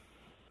 huh?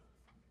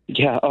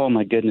 Yeah, oh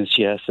my goodness,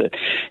 yes.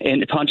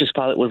 And Pontius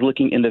Pilate was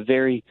looking in the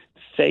very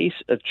face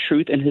of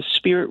truth, and his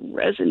spirit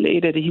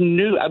resonated. He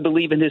knew, I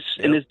believe, in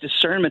his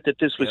discernment that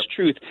this was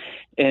truth,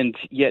 and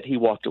yet he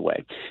walked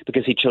away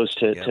because he chose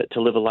to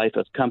live a life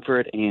of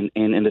comfort and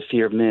in the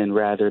fear of men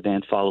rather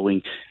than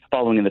following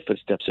in the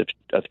footsteps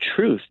of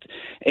truth.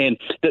 And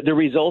the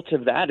result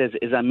of that is,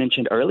 as I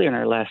mentioned earlier in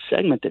our last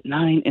segment, that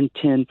 9 in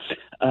 10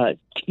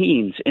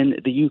 teens in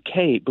the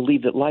UK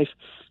believe that life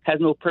has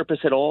no purpose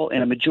at all,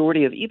 and a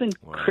majority of even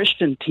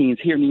Christian teens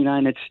here in the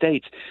United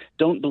States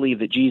don't believe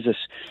that Jesus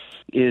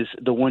is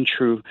the one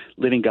true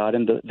living God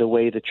and the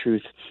way, the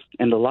truth,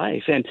 and the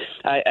life. And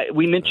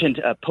we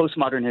mentioned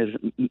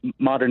postmodernism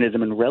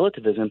and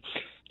relativism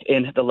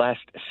in the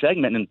last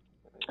segment, and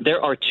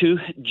there are two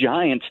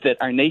giants that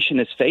our nation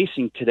is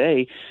facing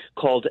today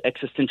called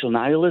existential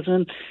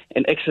nihilism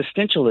and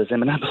existentialism.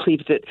 And I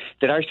believe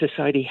that our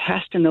society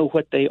has to know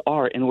what they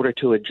are in order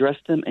to address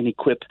them and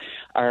equip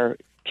our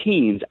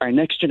teens, our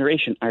next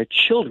generation, our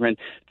children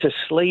to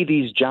slay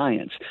these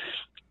giants.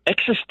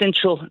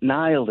 Existential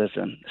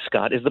nihilism,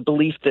 Scott, is the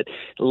belief that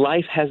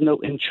life has no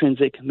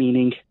intrinsic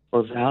meaning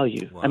or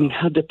value. Wow. I mean,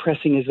 how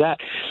depressing is that?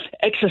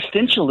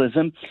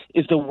 Existentialism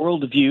is the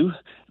worldview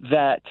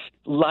that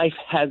life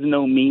has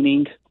no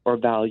meaning or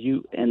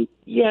value, and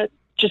yet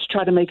just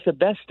try to make the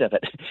best of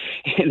it.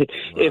 And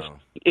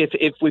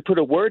if we put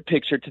a word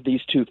picture to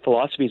these two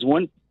philosophies,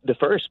 the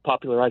first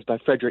popularized by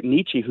Friedrich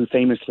Nietzsche, who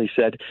infamously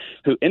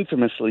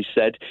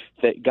said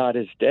that God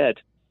is dead.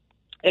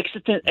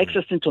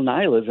 Existential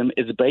nihilism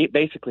is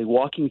basically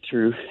walking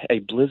through a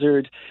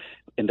blizzard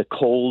in the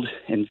cold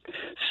and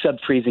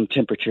sub-freezing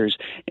temperatures,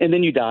 and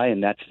then you die,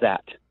 and that's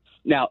that.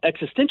 Now,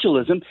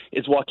 existentialism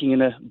is walking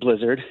in a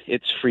blizzard.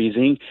 It's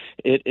freezing.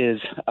 It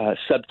is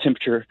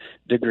sub-temperature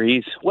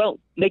degrees. Well,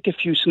 make a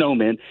few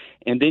snowmen,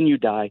 and then you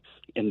die,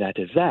 and that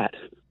is that.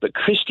 But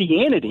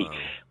Christianity,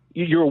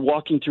 you're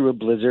walking through a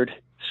blizzard,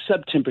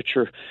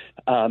 sub-temperature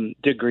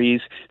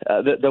degrees,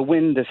 the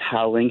wind is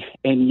howling,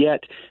 and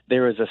yet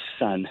there is a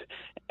sun,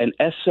 an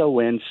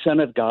S-O-N, Son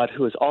of God,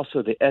 who is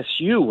also the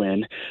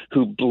S-U-N,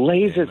 who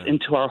blazes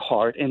into our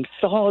heart and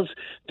thaws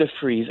the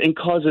freeze and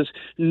causes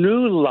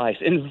new life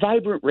and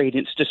vibrant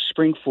radiance to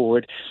spring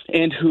forward,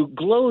 and who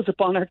glows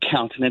upon our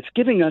countenance,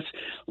 giving us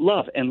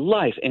love and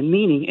life and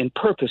meaning and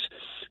purpose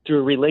through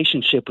a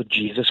relationship with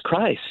Jesus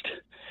Christ.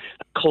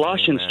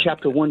 Colossians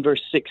chapter 1,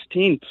 verse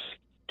 16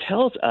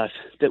 tells us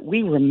that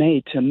we were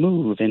made to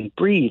move and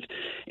breathe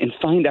and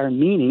find our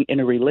meaning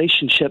in a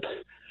relationship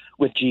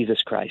with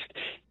Jesus Christ.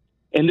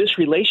 And this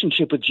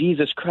relationship with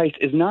Jesus Christ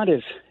is not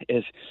as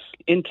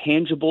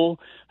intangible.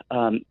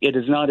 It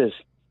is not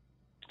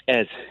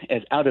as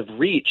out of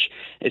reach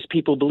as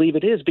people believe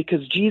it is,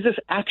 because Jesus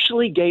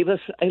actually gave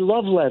us a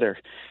love letter.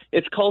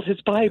 It's called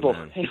his Bible.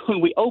 Amen. And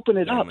when we open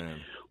it up,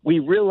 we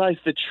realize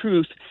the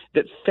truth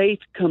that faith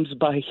comes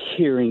by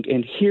hearing,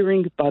 and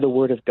hearing by the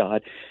Word of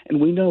God. And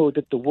we know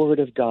that the Word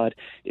of God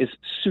is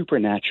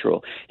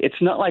supernatural.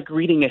 It's not like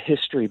reading a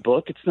history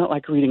book. It's not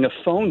like reading a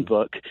phone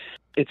book.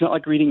 It's not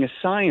like reading a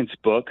science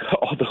book,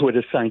 although it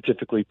is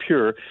scientifically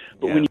pure.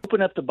 But when you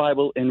open up the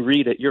Bible and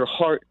read it, your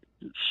heart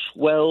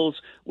swells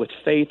with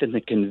faith and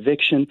the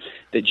conviction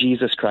that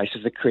Jesus Christ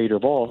is the creator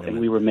of all, and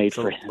we were made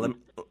for him.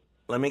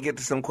 Let me get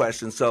to some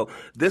questions. So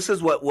this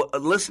is what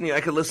I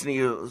could listen to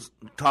you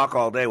talk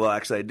all day. Well,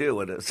 actually, I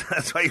do.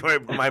 That's why you're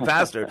my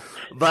pastor.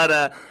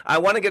 But I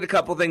want to get a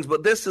couple things.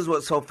 But this is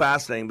what's so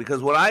fascinating,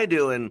 because what I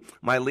do in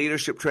my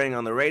leadership training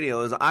on the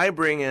radio is I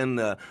bring in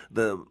the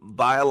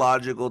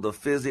biological, the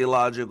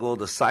physiological,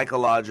 the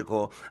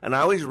psychological, and I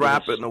always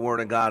wrap it in the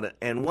Word of God.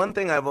 And one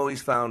thing I've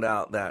always found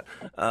out that,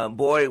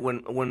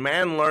 when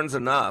man learns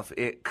enough,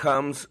 it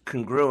comes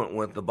congruent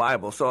with the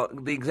Bible. So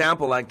the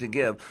example I like to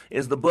give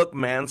is the book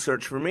Man's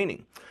Search for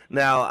Meaning.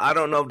 Now, I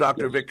don't know if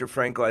Dr. Viktor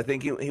Frankl, I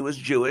think he was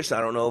Jewish.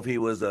 I don't know if he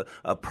was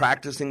a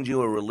practicing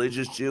Jew, a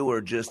religious Jew,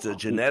 or just a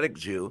genetic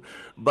Jew.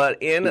 But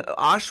in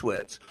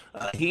Auschwitz,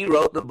 he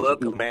wrote the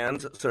book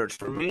Man's Search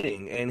for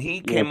Meaning, and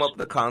he came up with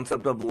the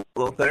concept of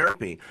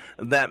logotherapy,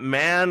 that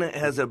man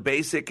has a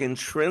basic,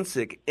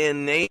 intrinsic,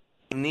 innate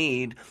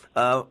need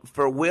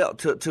for will,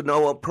 to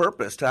know a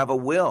purpose, to have a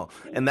will.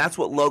 And that's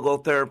what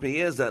logotherapy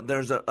is, that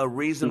there's a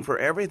reason for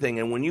everything.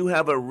 And when you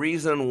have a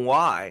reason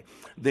why,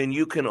 then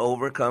you can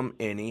overcome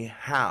any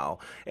how.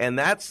 And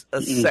that's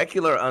a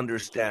secular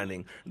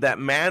understanding, that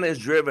man is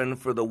driven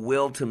for the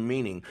will to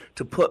meaning,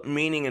 to put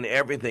meaning in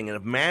everything. And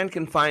if man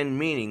can find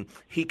meaning,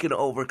 he can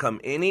overcome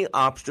any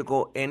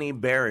obstacle, any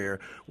barrier,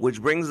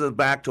 which brings us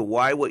back to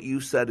why what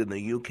you said in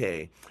the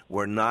UK,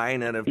 where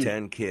 9 out of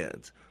 10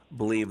 kids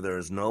believe there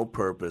is no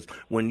purpose.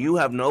 When you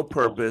have no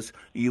purpose,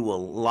 you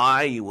will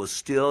lie, you will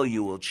steal,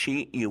 you will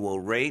cheat, you will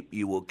rape,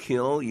 you will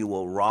kill, you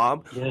will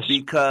rob,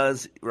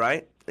 because,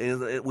 right?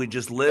 We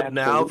just live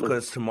now,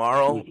 because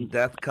tomorrow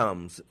death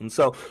comes. And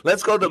so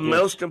let's go to the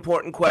most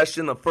important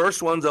question. The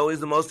first one's always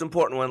the most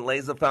important one,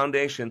 lays the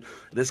foundation.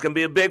 This can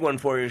be a big one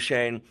for you,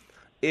 Shane.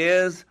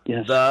 Is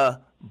the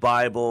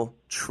Bible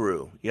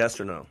true? Yes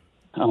or no?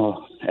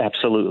 Oh,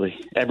 absolutely.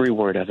 Every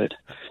word of it.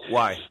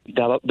 Why?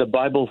 The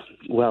Bible,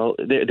 well,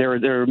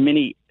 there are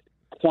many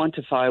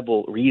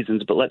quantifiable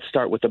reasons, but let's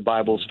start with the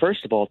Bible's,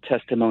 first of all,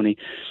 testimony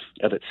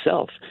of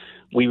itself.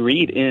 We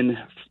read in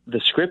the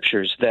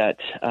Scriptures that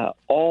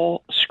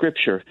all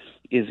Scripture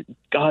is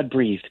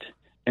God-breathed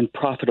and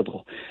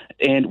profitable.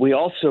 And we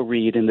also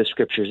read in the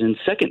Scriptures in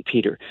 2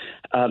 Peter,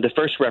 the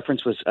first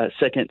reference was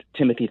 2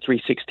 Timothy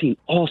 3:16,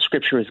 all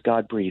Scripture is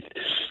God-breathed.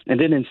 And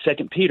then in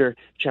 2 Peter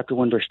chapter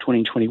 1, verse 20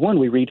 and 21,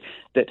 we read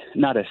that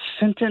not a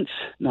sentence,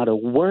 not a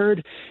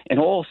word in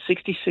all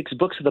 66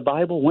 books of the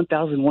Bible,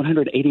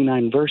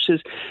 1,189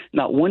 verses,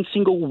 not one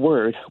single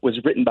word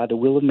was written by the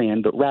will of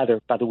man, but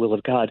rather by the will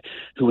of God,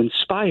 who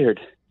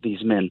inspired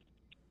these men.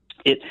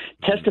 It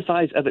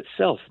testifies of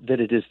itself that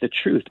it is the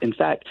truth. In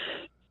fact,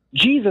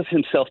 Jesus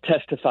himself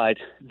testified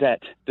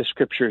that the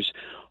Scriptures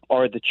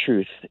are the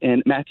truth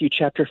in Matthew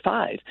chapter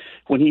 5,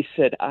 when he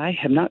said, I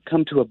have not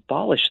come to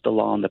abolish the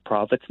law and the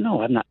prophets.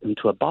 No, I've not come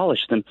to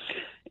abolish them.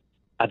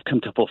 I've come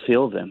to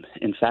fulfill them.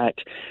 In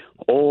fact,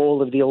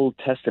 all of the Old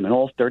Testament,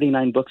 all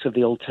 39 books of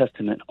the Old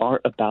Testament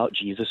are about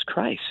Jesus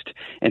Christ,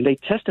 and they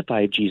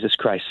testify of Jesus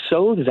Christ,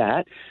 so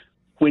that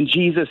when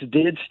Jesus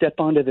did step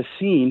onto the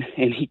scene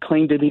and he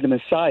claimed to be the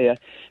Messiah,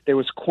 there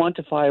was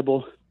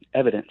quantifiable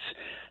evidence.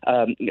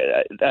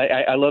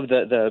 I love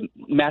the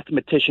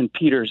mathematician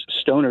Peter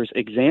Stoner's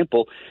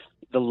example,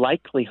 the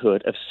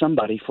likelihood of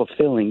somebody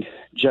fulfilling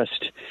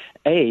just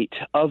 8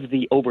 of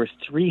the over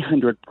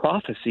 300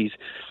 prophecies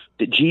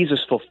that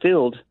Jesus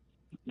fulfilled,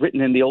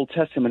 written in the Old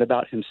Testament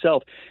about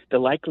himself, the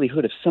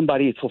likelihood of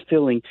somebody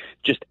fulfilling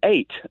just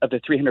 8 of the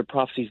 300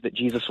 prophecies that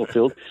Jesus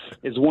fulfilled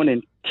is 1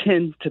 in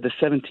 10 to the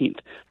 17th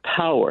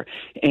power.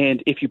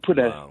 And if you put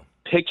a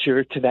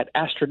picture to that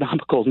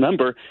astronomical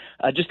number,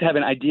 just to have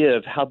an idea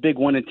of how big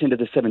 1 in 10 to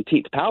the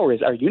 17th power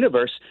is, our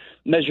universe,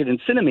 measured in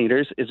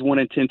centimeters, is 1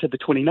 in 10 to the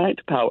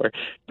 29th power.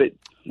 But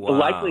the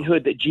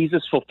likelihood that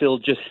Jesus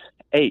fulfilled just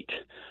 8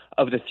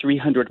 of the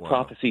 300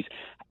 prophecies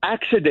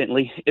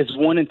accidentally is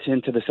 1 in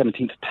 10 to the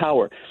 17th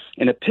power.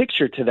 And a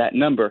picture to that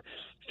number,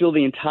 fill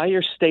the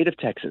entire state of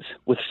Texas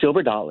with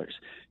silver dollars,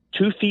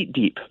 2 feet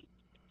deep,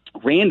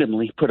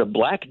 randomly put a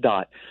black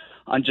dot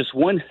on just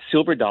one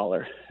silver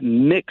dollar,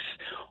 mix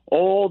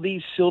all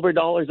these silver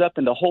dollars up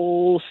in the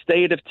whole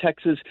state of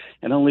Texas,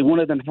 and only one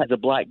of them has a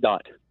black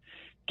dot.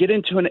 Get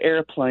into an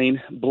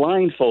airplane,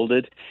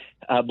 blindfolded,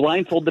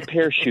 blindfold the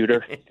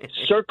parachuter,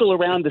 circle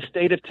around the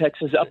state of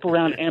Texas, up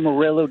around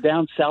Amarillo,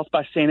 down south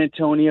by San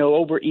Antonio,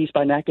 over east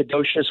by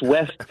Nacogdoches,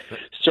 west,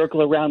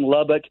 circle around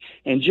Lubbock,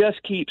 and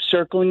just keep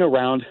circling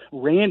around,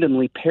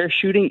 randomly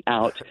parachuting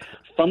out,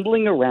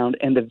 fumbling around,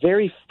 and the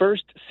very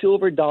first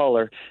silver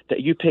dollar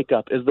that you pick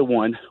up is the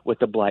one with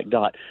the black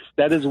dot.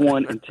 That is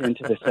 1 in 10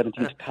 to the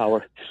 17th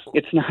power.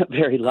 It's not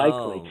very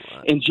likely.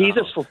 And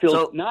Jesus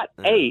fulfilled not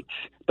 8,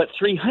 but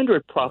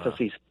 300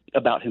 prophecies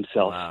about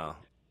himself.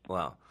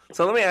 Wow.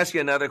 So let me ask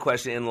you another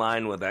question in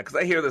line with that, because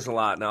I hear this a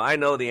lot. Now, I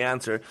know the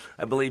answer.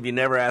 I believe you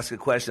never ask a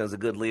question as a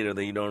good leader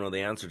that you don't know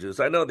the answer to.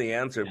 So I know the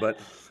answer, but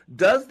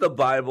does the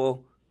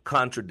Bible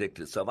contradict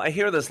itself? I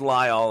hear this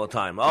lie all the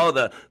time. Oh,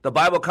 the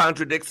Bible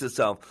contradicts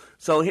itself.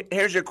 So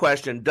here's your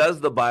question. Does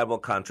the Bible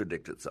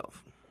contradict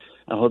itself?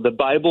 The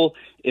Bible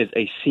is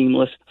a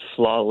seamless,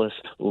 flawless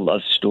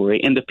love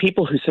story. And the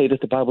people who say that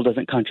the Bible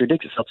doesn't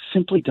contradict itself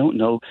simply don't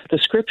know the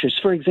Scriptures.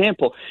 For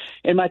example,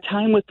 in my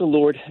time with the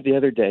Lord the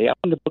other day, I'm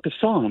in the book of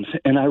Psalms,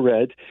 and I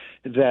read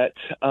that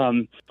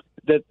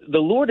that the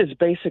Lord is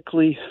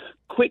basically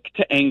quick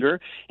to anger.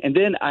 And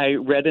then I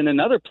read in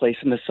another place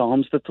in the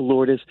Psalms that the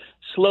Lord is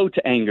slow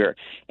to anger.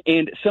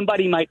 And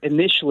somebody might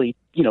initially,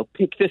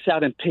 pick this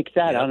out and pick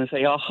that out and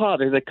say, aha,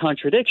 there's a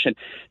contradiction.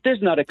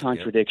 There's not a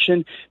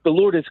contradiction. The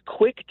Lord is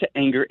quick to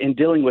anger in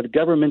dealing with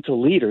governmental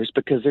leaders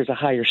because there's a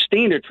higher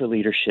standard for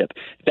leadership.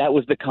 That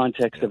was the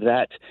context of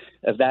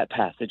that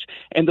passage.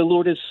 And the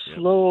Lord is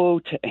slow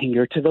to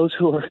anger to those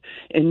who are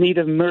in need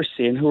of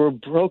mercy and who are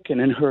broken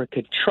and who are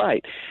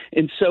contrite.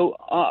 And so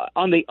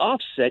on the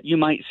offset, you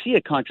might see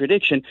a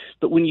contradiction,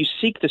 but when you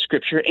seek the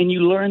Scripture and you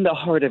learn the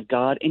heart of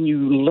God and you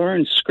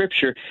learn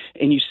Scripture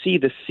and you see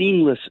the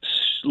seamless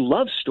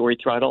love story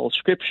throughout all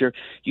Scripture,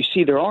 you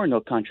see there are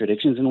no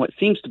contradictions. And what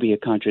seems to be a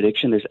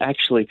contradiction, there's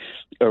actually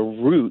a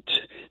root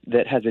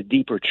that has a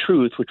deeper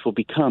truth, which will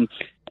become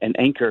an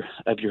anchor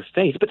of your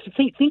faith. But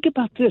think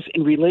about this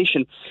in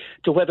relation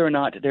to whether or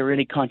not there are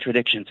any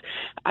contradictions.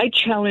 I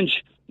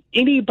challenge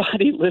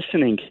anybody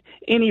listening,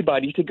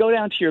 anybody, to go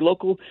down to your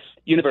local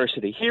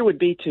university. Here would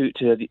be to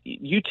the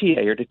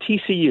UTA or to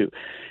TCU.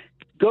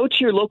 Go to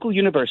your local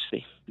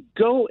university.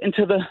 Go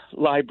into the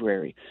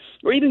library,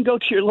 or even go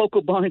to your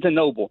local Barnes &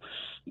 Noble.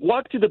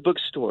 Walk to the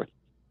bookstore.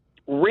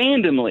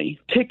 Randomly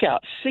pick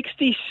out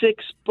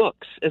 66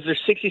 books, as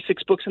there's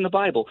 66 books in the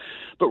Bible,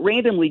 but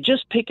randomly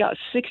just pick out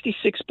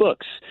 66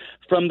 books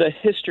from the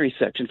history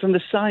section, from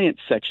the science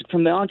section,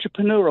 from the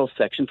entrepreneurial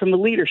section, from the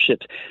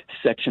leadership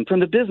section, from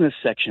the business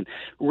section.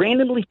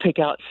 Randomly pick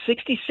out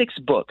 66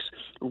 books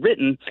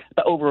written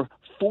by over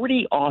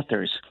 40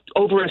 authors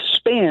over a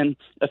span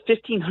of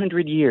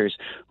 1,500 years,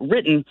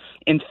 written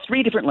in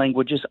 3 different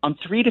languages on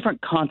 3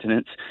 different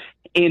continents.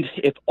 And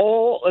if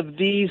all of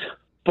these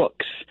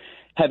books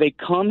have a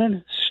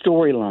common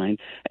storyline,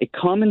 a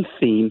common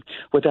theme,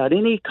 without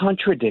any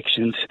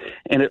contradictions,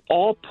 and it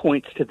all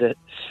points to the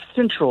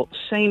central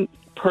same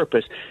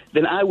purpose,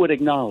 then I would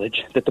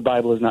acknowledge that the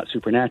Bible is not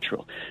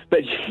supernatural.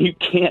 But you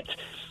can't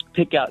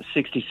pick out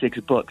 66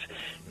 books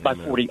by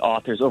 40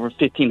 authors over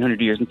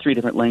 1,500 years in 3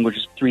 different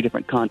languages, 3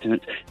 different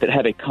continents that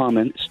have a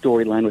common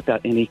storyline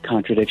without any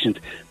contradictions.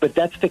 But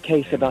that's the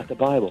case about the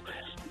Bible.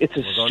 It's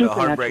a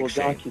supernatural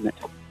document.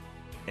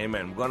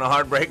 Amen. We're going to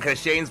heartbreak because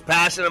Shane's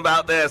passionate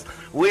about this.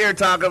 We are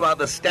talking about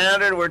the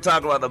standard. We're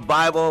talking about the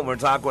Bible. And we're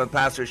talking with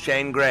Pastor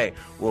Shane Gray.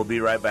 We'll be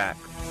right back.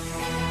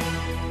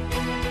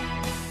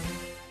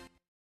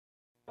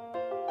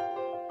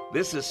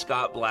 This is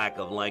Scott Black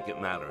of Like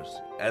It Matters.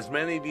 As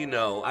many of you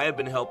know, I have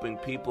been helping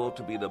people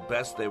to be the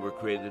best they were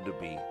created to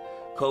be.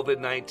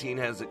 COVID-19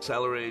 has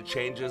accelerated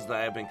changes that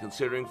I have been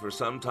considering for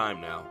some time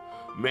now.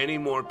 Many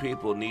more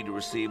people need to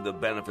receive the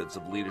benefits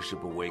of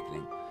Leadership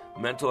Awakening.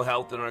 Mental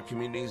health in our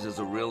communities is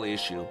a real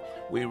issue.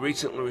 We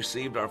recently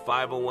received our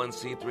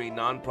 501c3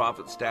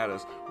 nonprofit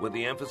status with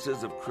the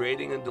emphasis of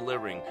creating and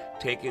delivering,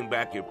 taking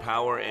back your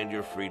power and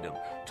your freedom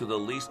to the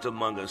least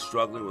among us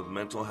struggling with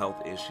mental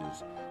health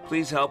issues.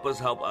 Please help us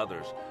help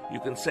others. You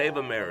can save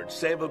a marriage,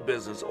 save a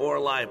business, or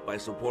a life by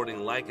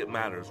supporting Like It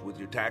Matters with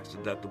your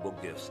tax-deductible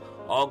gifts.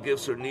 All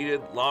gifts are needed,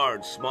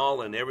 large,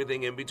 small, and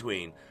everything in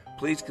between.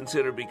 Please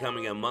consider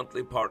becoming a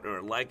monthly partner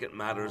at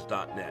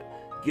likeitmatters.net.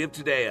 Give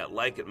today at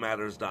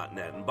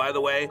likeitmatters.net. And by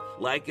the way,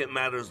 Like It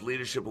Matters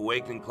Leadership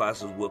Awakening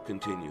classes will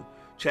continue.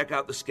 Check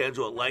out the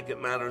schedule at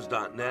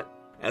likeitmatters.net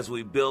as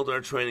we build our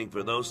training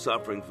for those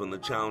suffering from the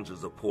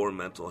challenges of poor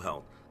mental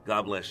health.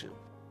 God bless you.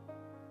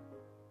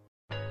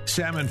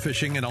 Salmon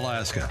fishing in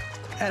Alaska,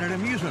 at an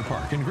amusement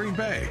park in Green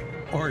Bay,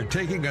 or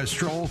taking a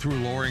stroll through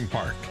Loring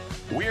Park.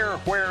 We're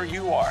where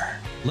you are.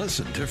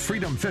 Listen to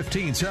Freedom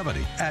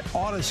 1570 at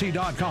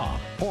Odyssey.com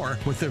or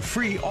with the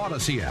free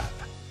Odyssey app.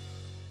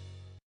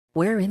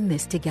 We're in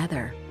this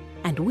together,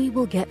 and we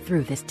will get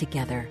through this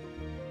together.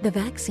 The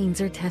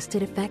vaccines are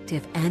tested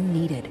effective and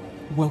needed.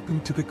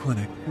 Welcome to the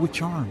clinic.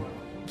 Which arm?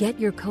 Get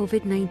your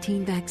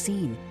COVID-19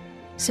 vaccine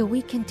so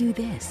we can do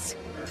this.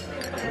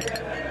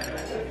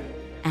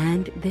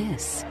 And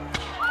this.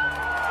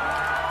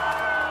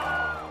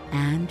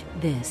 And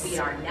this. We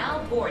are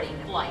now boarding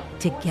flight.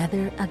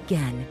 Together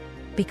again,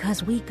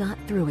 because we got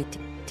through it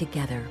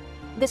together.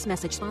 This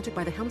message sponsored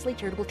by the Helmsley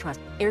Charitable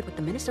Trust, aired with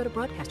the Minnesota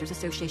Broadcasters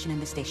Association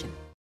and this station.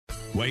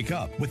 Wake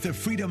up with the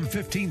Freedom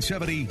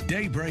 1570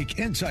 Daybreak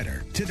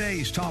Insider.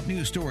 Today's top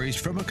news stories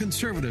from a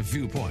conservative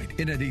viewpoint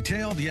in a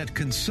detailed yet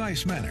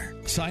concise manner.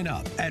 Sign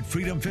up at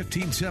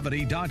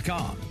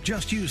freedom1570.com.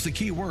 Just use the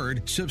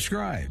keyword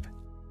subscribe.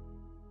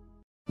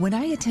 When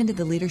I attended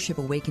the Leadership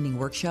Awakening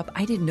workshop,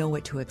 I didn't know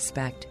what to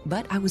expect,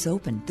 but I was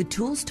open. The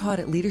tools taught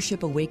at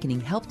Leadership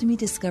Awakening helped me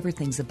discover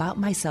things about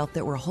myself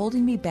that were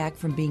holding me back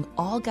from being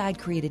all God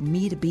created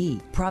me to be.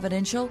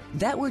 Providential?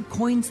 That word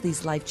coins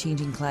these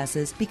life-changing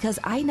classes because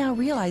I now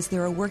realize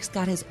there are works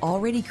God has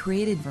already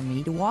created for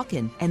me to walk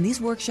in, and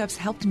these workshops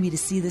helped me to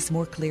see this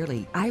more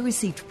clearly. I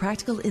received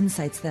practical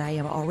insights that I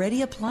am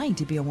already applying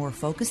to be a more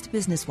focused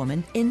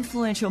businesswoman,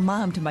 influential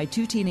mom to my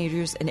 2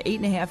 teenagers, an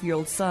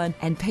 8.5-year-old son,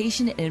 and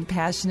patient and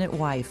passionate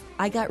wife.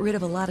 I got rid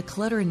of a lot of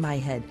clutter in my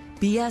head.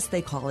 BS,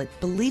 they call it,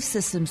 belief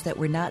systems that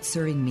were not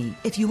serving me.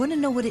 If you want to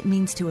know what it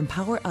means to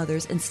empower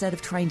others instead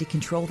of trying to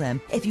control them,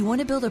 if you want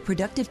to build a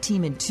productive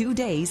team in 2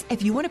 days,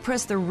 if you want to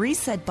press the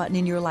reset button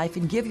in your life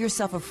and give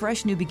yourself a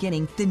fresh new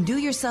beginning, then do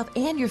yourself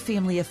and your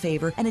family a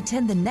favor and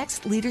attend the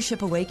next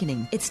Leadership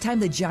Awakening. It's time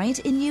the giant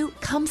in you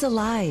comes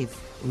alive.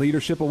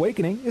 Leadership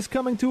Awakening is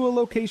coming to a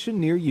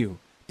location near you.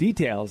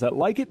 Details at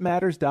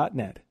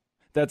likeitmatters.net.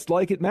 That's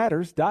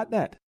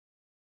likeitmatters.net.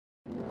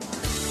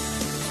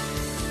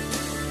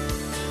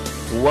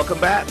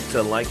 Welcome back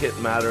to Like It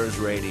Matters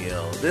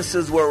Radio. This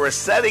is where we're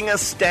setting a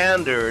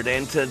standard,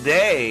 and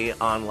today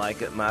on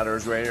Like It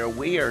Matters Radio,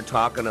 we are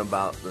talking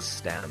about the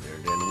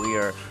standard, and we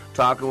are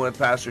talking with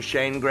Pastor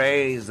Shane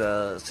Gray. He's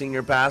a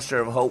senior pastor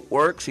of Hope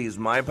Works. He's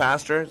my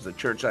pastor. It's the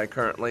church I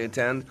currently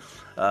attend.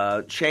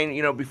 Shane,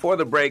 you know, before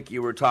the break,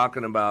 you were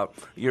talking about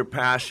your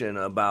passion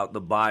about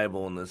the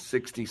Bible and the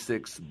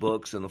 66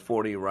 books and the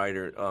 40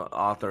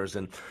 authors.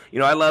 And, you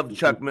know, I love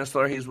Chuck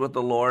Missler. He's with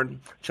the Lord.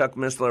 Chuck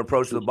Missler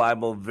approached the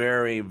Bible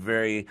very,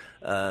 very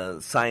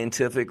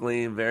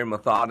scientifically, very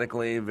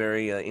methodically,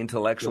 very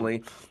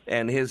intellectually.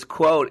 And his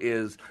quote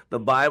is, the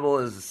Bible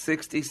is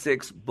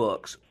 66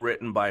 books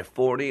written by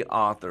 40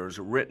 authors,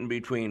 written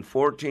between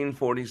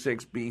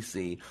 1446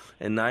 BC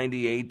and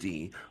 90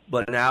 AD.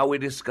 But now we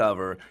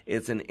discover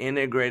it's an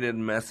integrated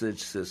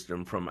message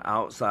system from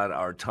outside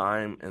our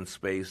time and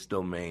space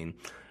domain.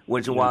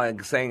 which while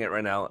I'm saying it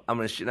right now, I'm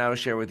going to now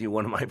share with you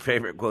one of my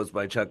favorite quotes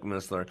by Chuck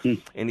Missler.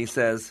 And he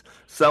says,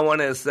 someone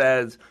has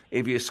said,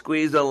 if you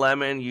squeeze a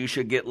lemon, you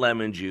should get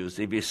lemon juice.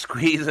 If you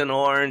squeeze an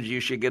orange,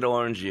 you should get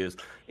orange juice.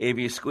 If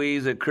you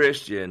squeeze a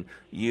Christian,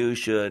 you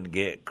should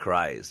get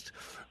Christ.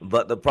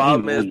 But the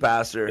problem is,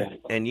 Pastor,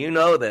 and you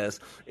know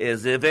this,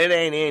 is if it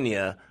ain't in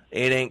you,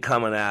 it ain't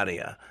coming out of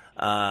you.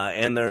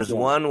 And there's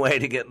one way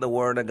to get the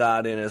Word of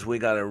God in is we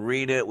got to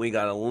read it, we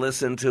got to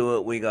listen to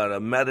it, we got to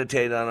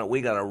meditate on it,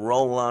 we got to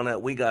roll on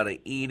it, we got to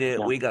eat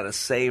it, we got to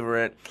savor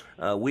it.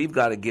 We've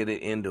got to get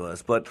it into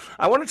us. But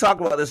I want to talk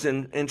about this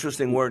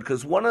interesting word,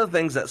 because one of the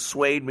things that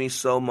swayed me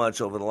so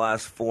much over the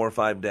last 4 or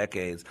 5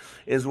 decades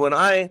is when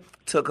I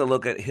took a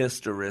look at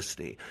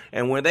historicity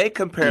and when they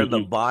compared the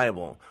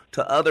Bible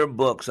to other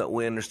books that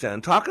we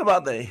understand. Talk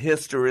about the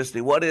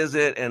historicity. What is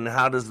it, and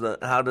how does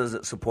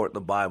it support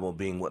the Bible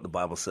being what the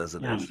Bible says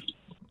it is?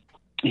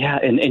 Yeah,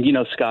 and you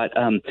know, Scott,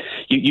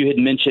 you had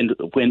mentioned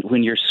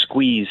when you're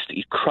squeezed,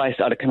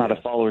 Christ ought to come out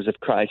of followers of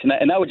Christ,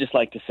 and I would just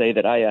like to say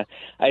that I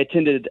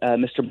attended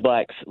Mr.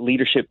 Black's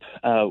leadership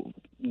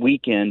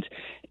weekend,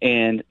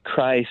 and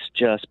Christ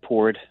just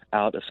poured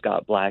out of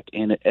Scott Black,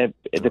 and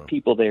the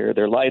people there,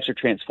 their lives are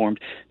transformed.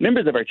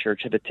 Members of our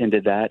church have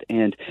attended that,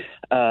 and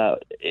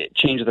it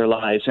changed their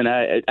lives, and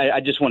I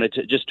just wanted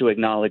to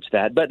acknowledge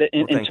that. But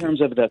in terms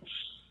of the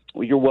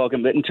Well, you're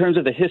welcome. But in terms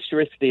of the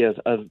historicity of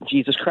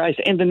Jesus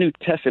Christ and the New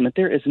Testament,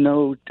 there is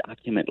no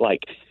document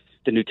like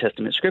the New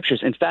Testament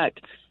scriptures. In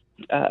fact,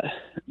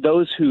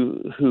 those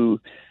who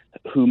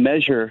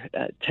measure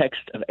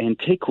text of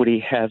antiquity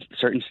have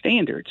certain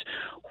standards.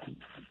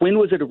 When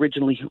was it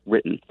originally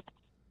written?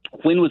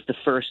 When was the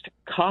first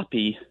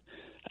copy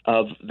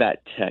of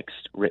that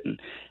text written?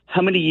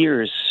 How many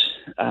years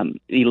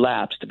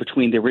elapsed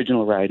between the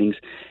original writings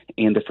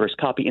and the first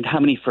copy, and how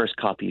many first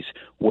copies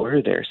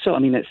were there? So, I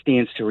mean, it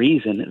stands to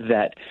reason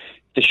that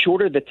the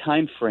shorter the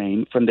time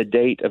frame from the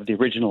date of the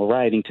original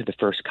writing to the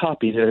first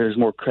copy, there's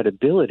more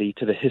credibility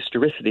to the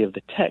historicity of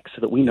the text,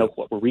 so that we know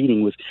what we're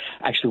reading was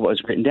actually what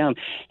was written down.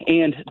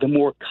 And the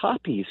more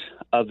copies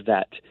of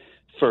that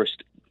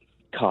first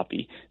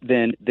copy,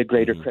 then the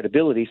greater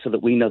credibility, so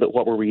that we know that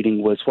what we're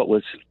reading was what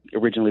was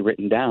originally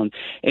written down.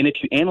 And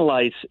if you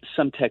analyze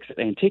some texts of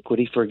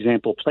antiquity, for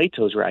example,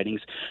 Plato's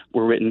writings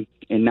were written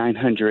in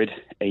 900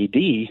 AD,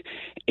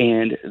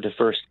 and the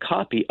first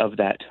copy of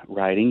that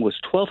writing was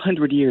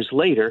 1,200 years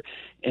later,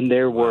 and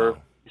there were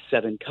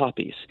 7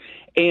 copies.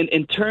 And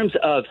in terms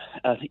of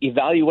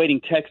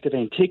evaluating text of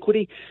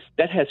antiquity,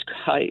 that has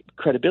high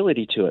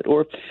credibility to it.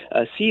 Or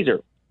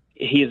Caesar,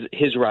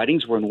 his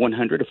writings were in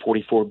 100 to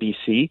 44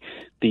 BC.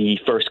 The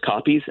first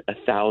copies,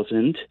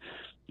 900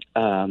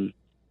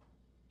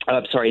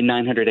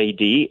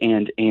 AD,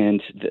 and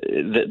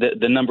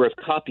the number of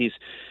copies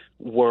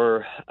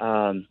were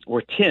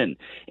 10,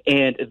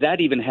 and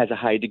that even has a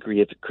high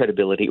degree of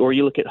credibility. Or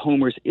you look at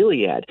Homer's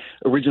Iliad,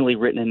 originally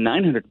written in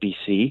 900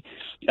 BC,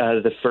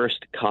 the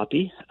first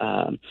copy,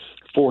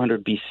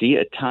 400 BC,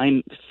 a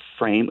time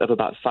frame of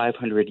about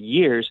 500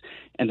 years,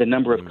 and the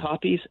number of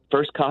copies,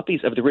 first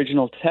copies of the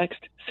original text,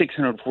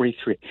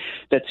 643.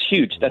 That's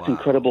huge. That's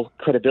incredible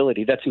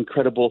credibility. That's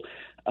incredible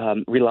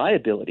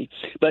reliability.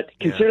 But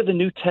consider the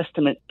New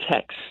Testament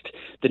text.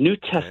 The New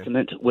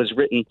Testament was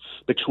written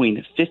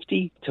between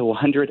 50 to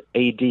 100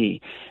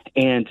 AD,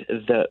 and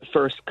the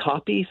first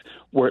copies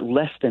were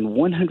less than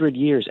 100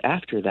 years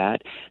after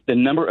that. The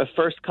number of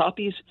first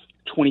copies,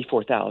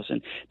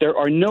 24,000. There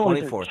are no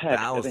other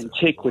texts of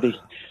antiquity.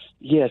 Wow.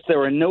 Yes,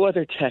 there are no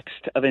other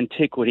text of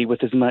antiquity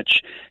with as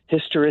much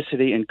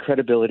historicity and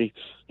credibility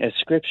as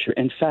Scripture.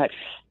 In fact,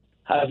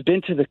 I've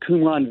been to the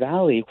Qumran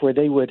Valley where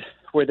they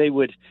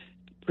would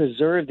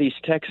preserve these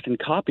texts and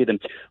copy them.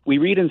 We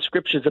read in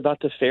Scriptures about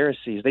the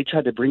Pharisees. They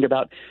tried to bring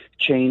about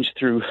change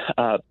through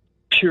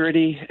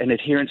purity and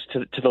adherence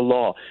to the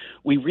law.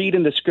 We read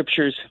in the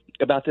Scriptures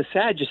about the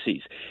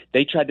Sadducees.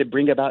 They tried to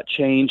bring about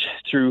change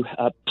through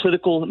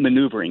political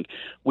maneuvering.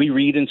 We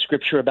read in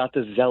Scripture about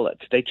the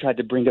Zealots. They tried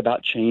to bring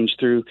about change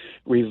through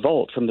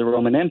revolt from the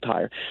Roman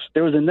Empire.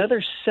 There was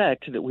another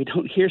sect that we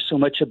don't hear so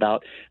much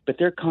about, but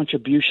their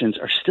contributions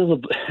are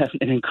still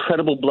an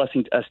incredible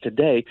blessing to us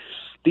today.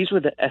 These were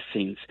the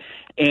Essenes,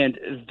 and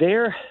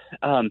their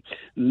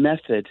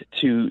method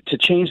to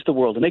change the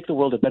world, to make the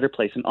world a better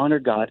place and honor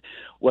God,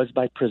 was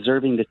by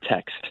preserving the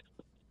text,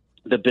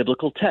 the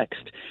biblical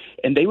text.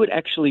 And they would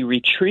actually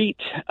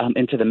retreat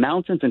into the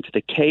mountains, into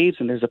the caves,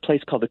 and there's a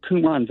place called the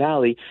Qumran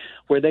Valley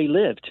where they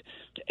lived.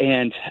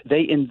 And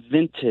they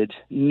invented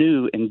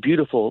new and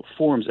beautiful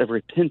forms of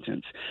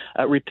repentance,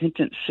 a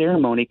repentant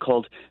ceremony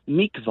called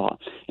mikvah.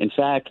 In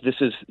fact,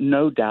 this is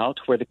no doubt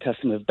where the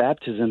custom of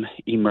baptism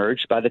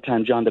emerged. By the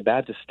time John the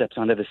Baptist steps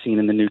onto the scene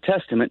in the New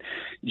Testament,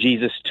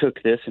 Jesus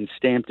took this and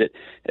stamped it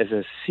as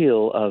a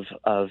seal of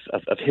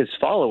his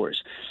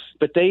followers.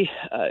 But they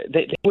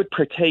would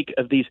partake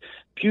of these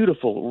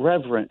beautiful,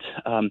 reverent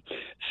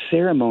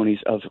ceremonies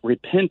of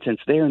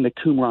repentance there in the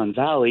Qumran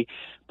Valley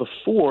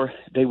before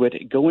they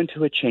would go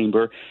into a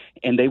chamber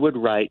and they would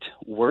write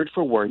word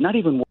for word, not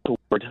even word for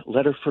word,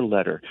 letter for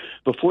letter.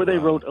 Before they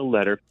wrote a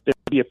letter, they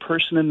be a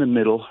person in the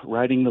middle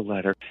writing the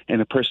letter,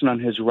 and a person on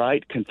his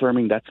right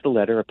confirming that's the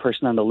letter, a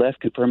person on the left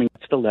confirming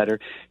that's the letter.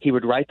 He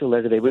would write the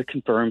letter. They would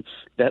confirm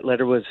that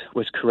letter was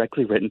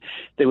correctly written.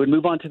 They would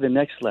move on to the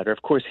next letter.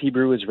 Of course,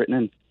 Hebrew is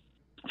written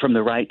from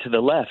the right to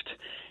the left.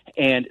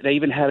 And they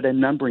even had a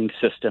numbering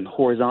system,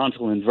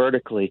 horizontal and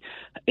vertically,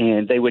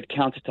 and they would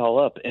count it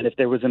all up. And if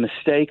there was a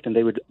mistake, then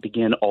they would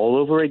begin all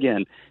over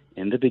again.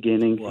 In the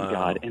beginning,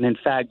 God. And in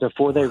fact,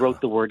 before they wrote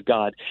the word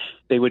God,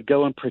 they would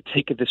go and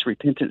partake of this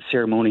repentance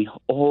ceremony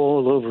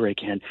all over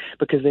again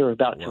because they were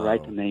about to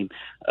write the name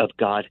of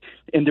God.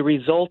 And the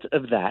result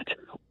of that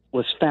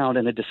was found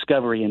in a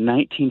discovery in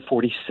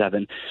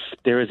 1947.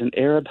 There is an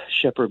Arab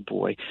shepherd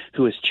boy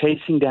who was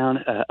chasing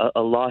down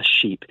a lost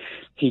sheep.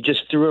 He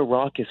just threw a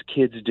rock as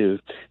kids do.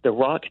 The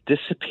rock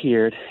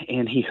disappeared,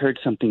 and he heard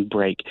something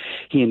break.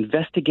 He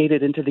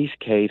investigated into these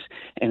caves,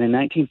 and in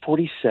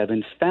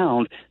 1947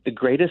 found the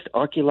greatest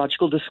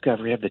archaeological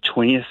discovery of the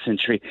 20th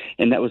century,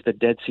 and that was the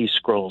Dead Sea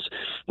Scrolls,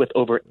 with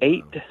over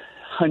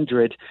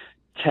 800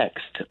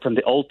 text from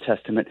the Old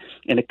Testament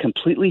in a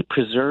completely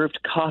preserved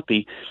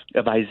copy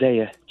of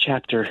Isaiah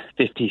chapter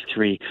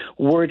 53,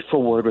 word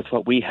for word with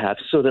what we have,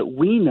 so that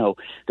we know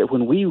that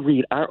when we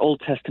read our Old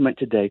Testament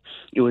today,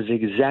 it was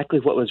exactly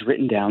what was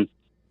written down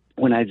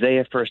when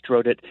Isaiah first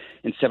wrote it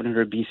in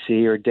 700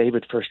 BC, or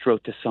David first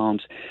wrote the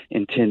Psalms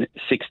in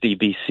 1060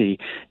 BC.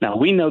 Now,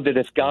 we know that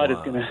if God is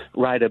going to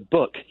write a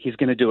book, he's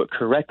going to do it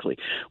correctly.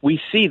 We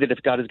see that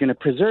if God is going to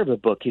preserve a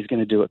book, he's going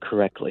to do it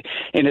correctly.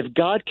 And if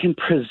God can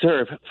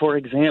preserve, for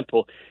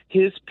example,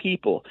 his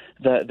people,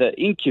 the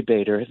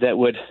incubator that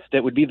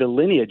would be the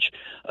lineage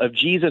of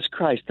Jesus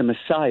Christ, the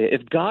Messiah,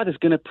 if God is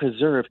going to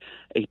preserve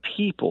a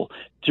people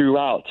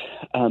throughout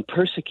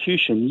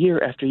persecution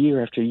year after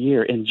year after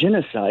year and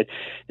genocide,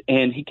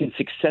 and he can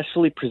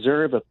successfully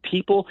preserve a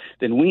people,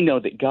 then we know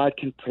that God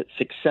can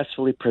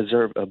successfully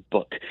preserve a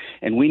book.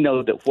 And we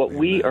know that what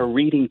we are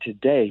reading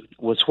today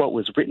was what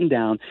was written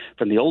down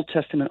from the Old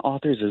Testament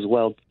authors as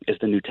well as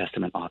the New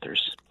Testament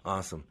authors.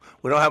 Awesome.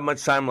 We don't have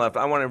much time left.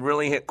 I want to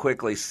really hit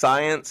quickly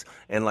science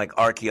and like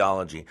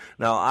archaeology.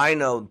 Now, I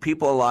know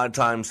people a lot of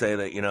times say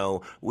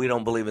that, we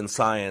don't believe in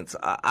science.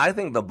 I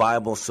think the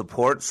Bible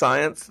supports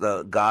science.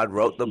 God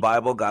wrote the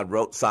Bible. God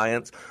wrote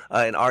science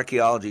and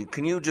archaeology.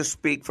 Can you just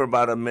speak for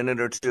about a minute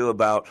or two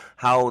about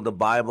how the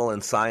Bible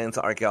and science,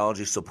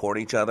 archaeology support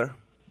each other?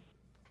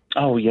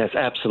 Oh, yes,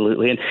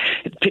 absolutely. And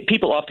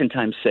people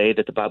oftentimes say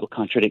that the Bible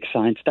contradicts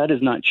science. That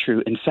is not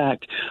true. In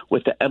fact,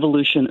 with the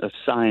evolution of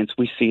science,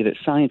 we see that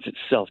science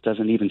itself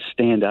doesn't even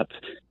stand up.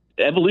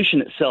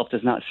 Evolution itself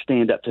does not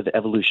stand up to the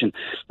evolution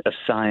of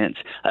science.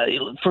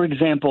 For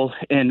example,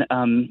 in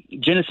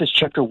Genesis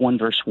chapter 1,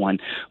 verse 1,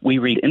 we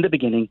read, "In the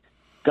beginning,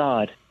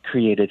 God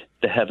created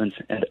the heavens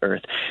and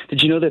earth."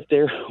 Did you know that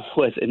there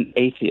was an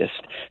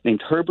atheist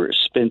named Herbert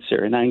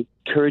Spencer, and I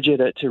encourage you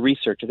to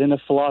research it, and a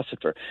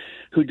philosopher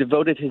who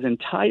devoted his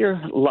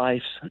entire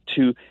life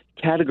to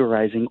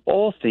categorizing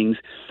all things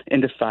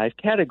into 5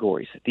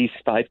 categories. These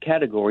 5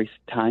 categories: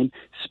 time,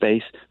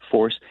 space,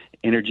 force,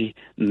 energy,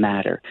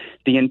 matter.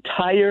 The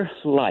entire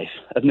life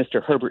of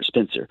Mr. Herbert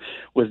Spencer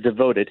was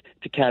devoted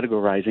to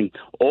categorizing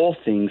all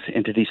things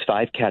into these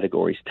 5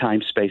 categories: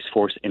 time, space,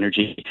 force,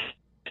 energy.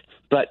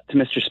 But to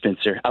Mr.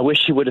 Spencer, I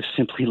wish he would have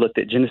simply looked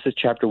at Genesis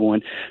chapter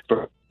 1,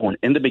 verse 1.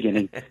 In the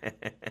beginning,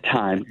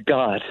 time,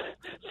 God,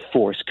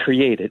 force,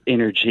 created,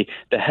 energy,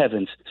 the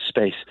heavens,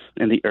 space,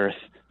 and the earth,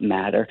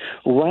 matter.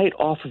 Right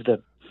off of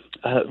the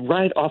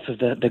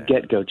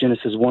get-go,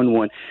 Genesis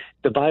 1:1,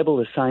 the Bible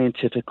is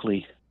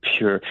scientifically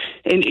pure.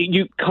 And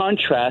you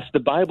contrast the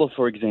Bible,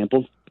 for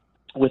example,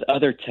 with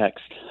other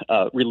texts,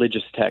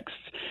 religious texts,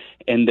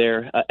 and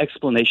their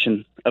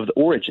explanation of the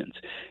origins.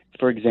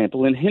 For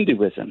example, in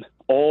Hinduism,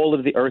 all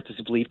of the earth is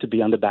believed to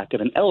be on the back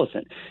of an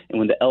elephant. And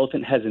when the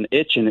elephant has an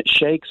itch and it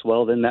shakes,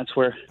 well, then that's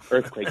where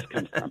earthquakes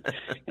come from.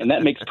 And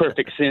that makes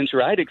perfect sense,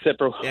 right? Except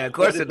for of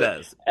course it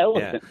does.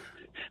 Elephant.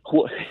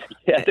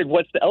 Yeah.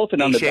 What's the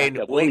elephant on the Shane,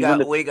 back of? we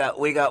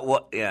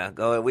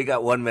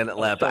got 1 minute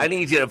left. I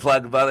need you to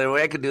plug, by the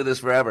way, I could do this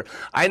forever.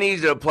 I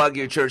need you to plug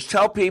your church.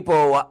 Tell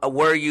people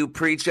where you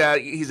preach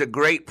at. He's a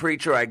great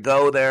preacher. I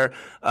go there.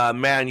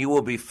 Man, you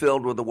will be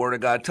filled with the Word of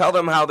God. Tell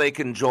them how they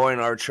can join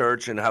our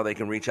church and how they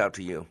can reach out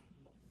to you.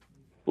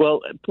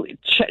 Well,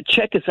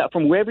 check us out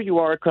from wherever you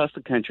are across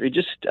the country.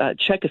 Just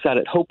check us out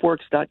at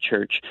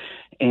hopeworks.church,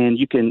 and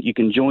you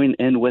can join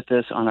in with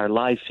us on our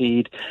live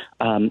feed.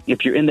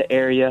 If you're in the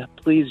area,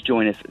 please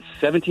join us at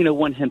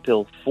 1701 Hemp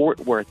Hill, Fort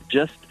Worth,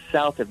 just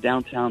south of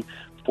downtown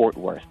Fort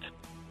Worth.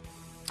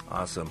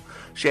 Awesome.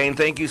 Shane,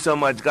 thank you so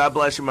much. God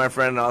bless you, my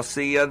friend. I'll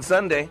see you on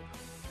Sunday.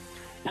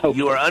 Okay.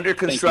 You are under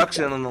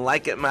construction on the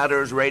Like It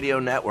Matters radio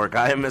network.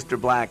 I am Mr.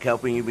 Black,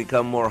 helping you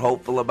become more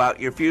hopeful about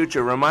your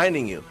future,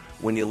 reminding you,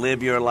 when you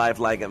live your life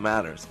like it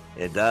matters,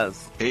 it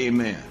does.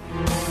 Amen.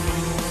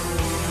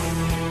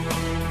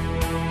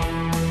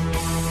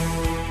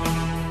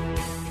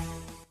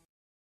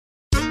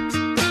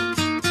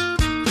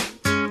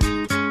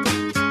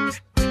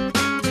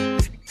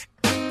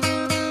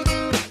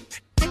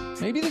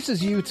 Maybe this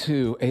is you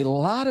too. A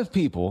lot of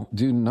people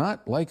do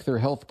not like their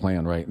health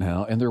plan right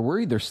now, and they're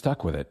worried they're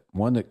stuck with it.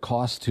 One that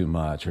costs too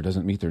much or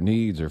doesn't meet their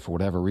needs, or for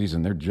whatever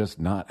reason, they're just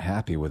not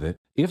happy with it.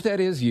 If that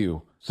is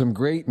you, some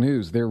great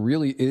news. There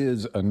really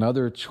is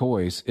another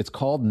choice. It's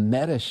called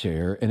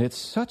Medi-Share, and it's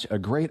such a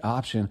great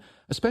option,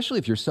 especially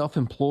if you're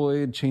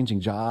self-employed, changing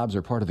jobs,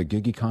 or part of the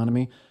gig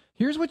economy.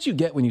 Here's what you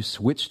get when you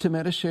switch to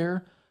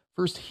Medi-Share.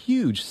 First,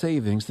 huge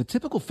savings. The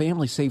typical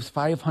family saves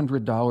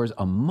 $500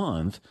 a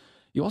month.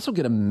 You also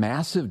get a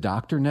massive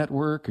doctor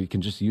network, or you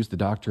can just use the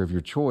doctor of your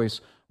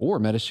choice, or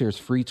Medi-Share's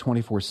free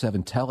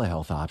 24/7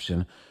 telehealth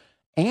option.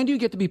 And you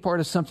get to be part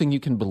of something you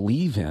can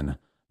believe in.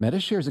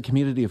 Medi-Share is a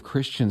community of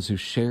Christians who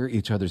share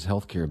each other's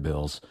healthcare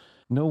bills.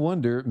 No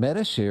wonder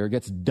Medi-Share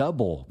gets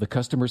double the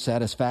customer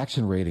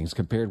satisfaction ratings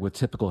compared with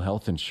typical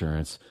health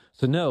insurance.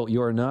 So no,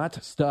 you are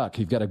not stuck.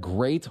 You've got a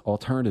great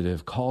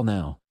alternative. Call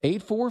now.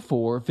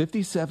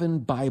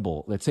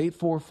 844-57-BIBLE. That's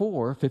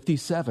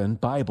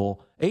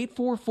 844-57-BIBLE.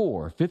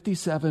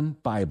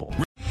 844-57-BIBLE.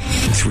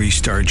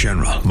 3-star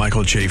General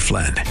Michael J.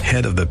 Flynn,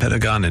 head of the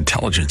Pentagon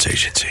Intelligence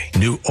Agency,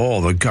 knew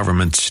all the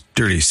government's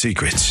dirty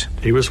secrets.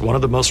 He was one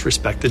of the most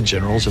respected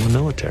generals in the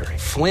military.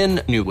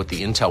 Flynn knew what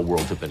the intel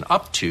world had been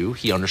up to.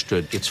 He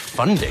understood its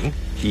funding.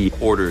 He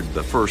ordered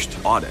the first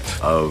audit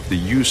of the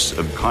use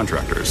of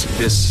contractors.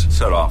 This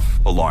set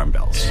off alarm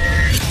bells.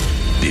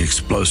 The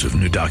explosive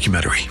new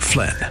documentary,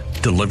 Flynn,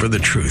 Deliver the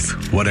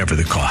Truth, Whatever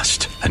the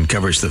Cost,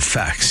 uncovers the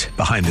facts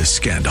behind this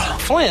scandal.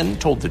 Flynn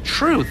told the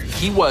truth.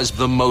 He was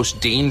the most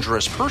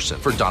dangerous person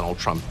for Donald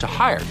Trump to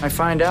hire. I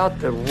find out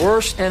the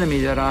worst enemy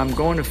that I'm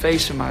going to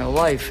face in my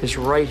life is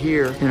right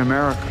here in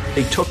America.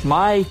 They took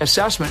my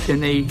assessment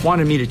and they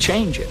wanted me to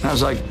change it. And I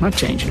was like, I'm not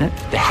changing it.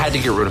 They had to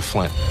get rid of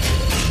Flynn.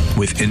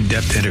 With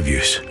in-depth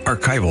interviews,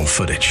 archival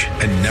footage,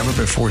 and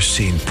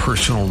never-before-seen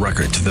personal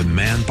records of the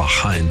man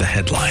behind the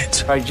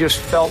headlines. I just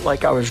felt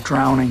like I was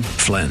drowning.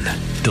 Flynn,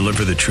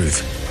 Deliver the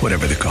Truth,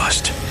 Whatever the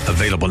Cost.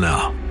 Available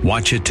now.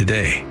 Watch it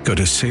today. Go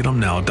to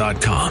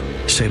salemnow.com.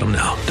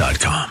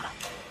 salemnow.com.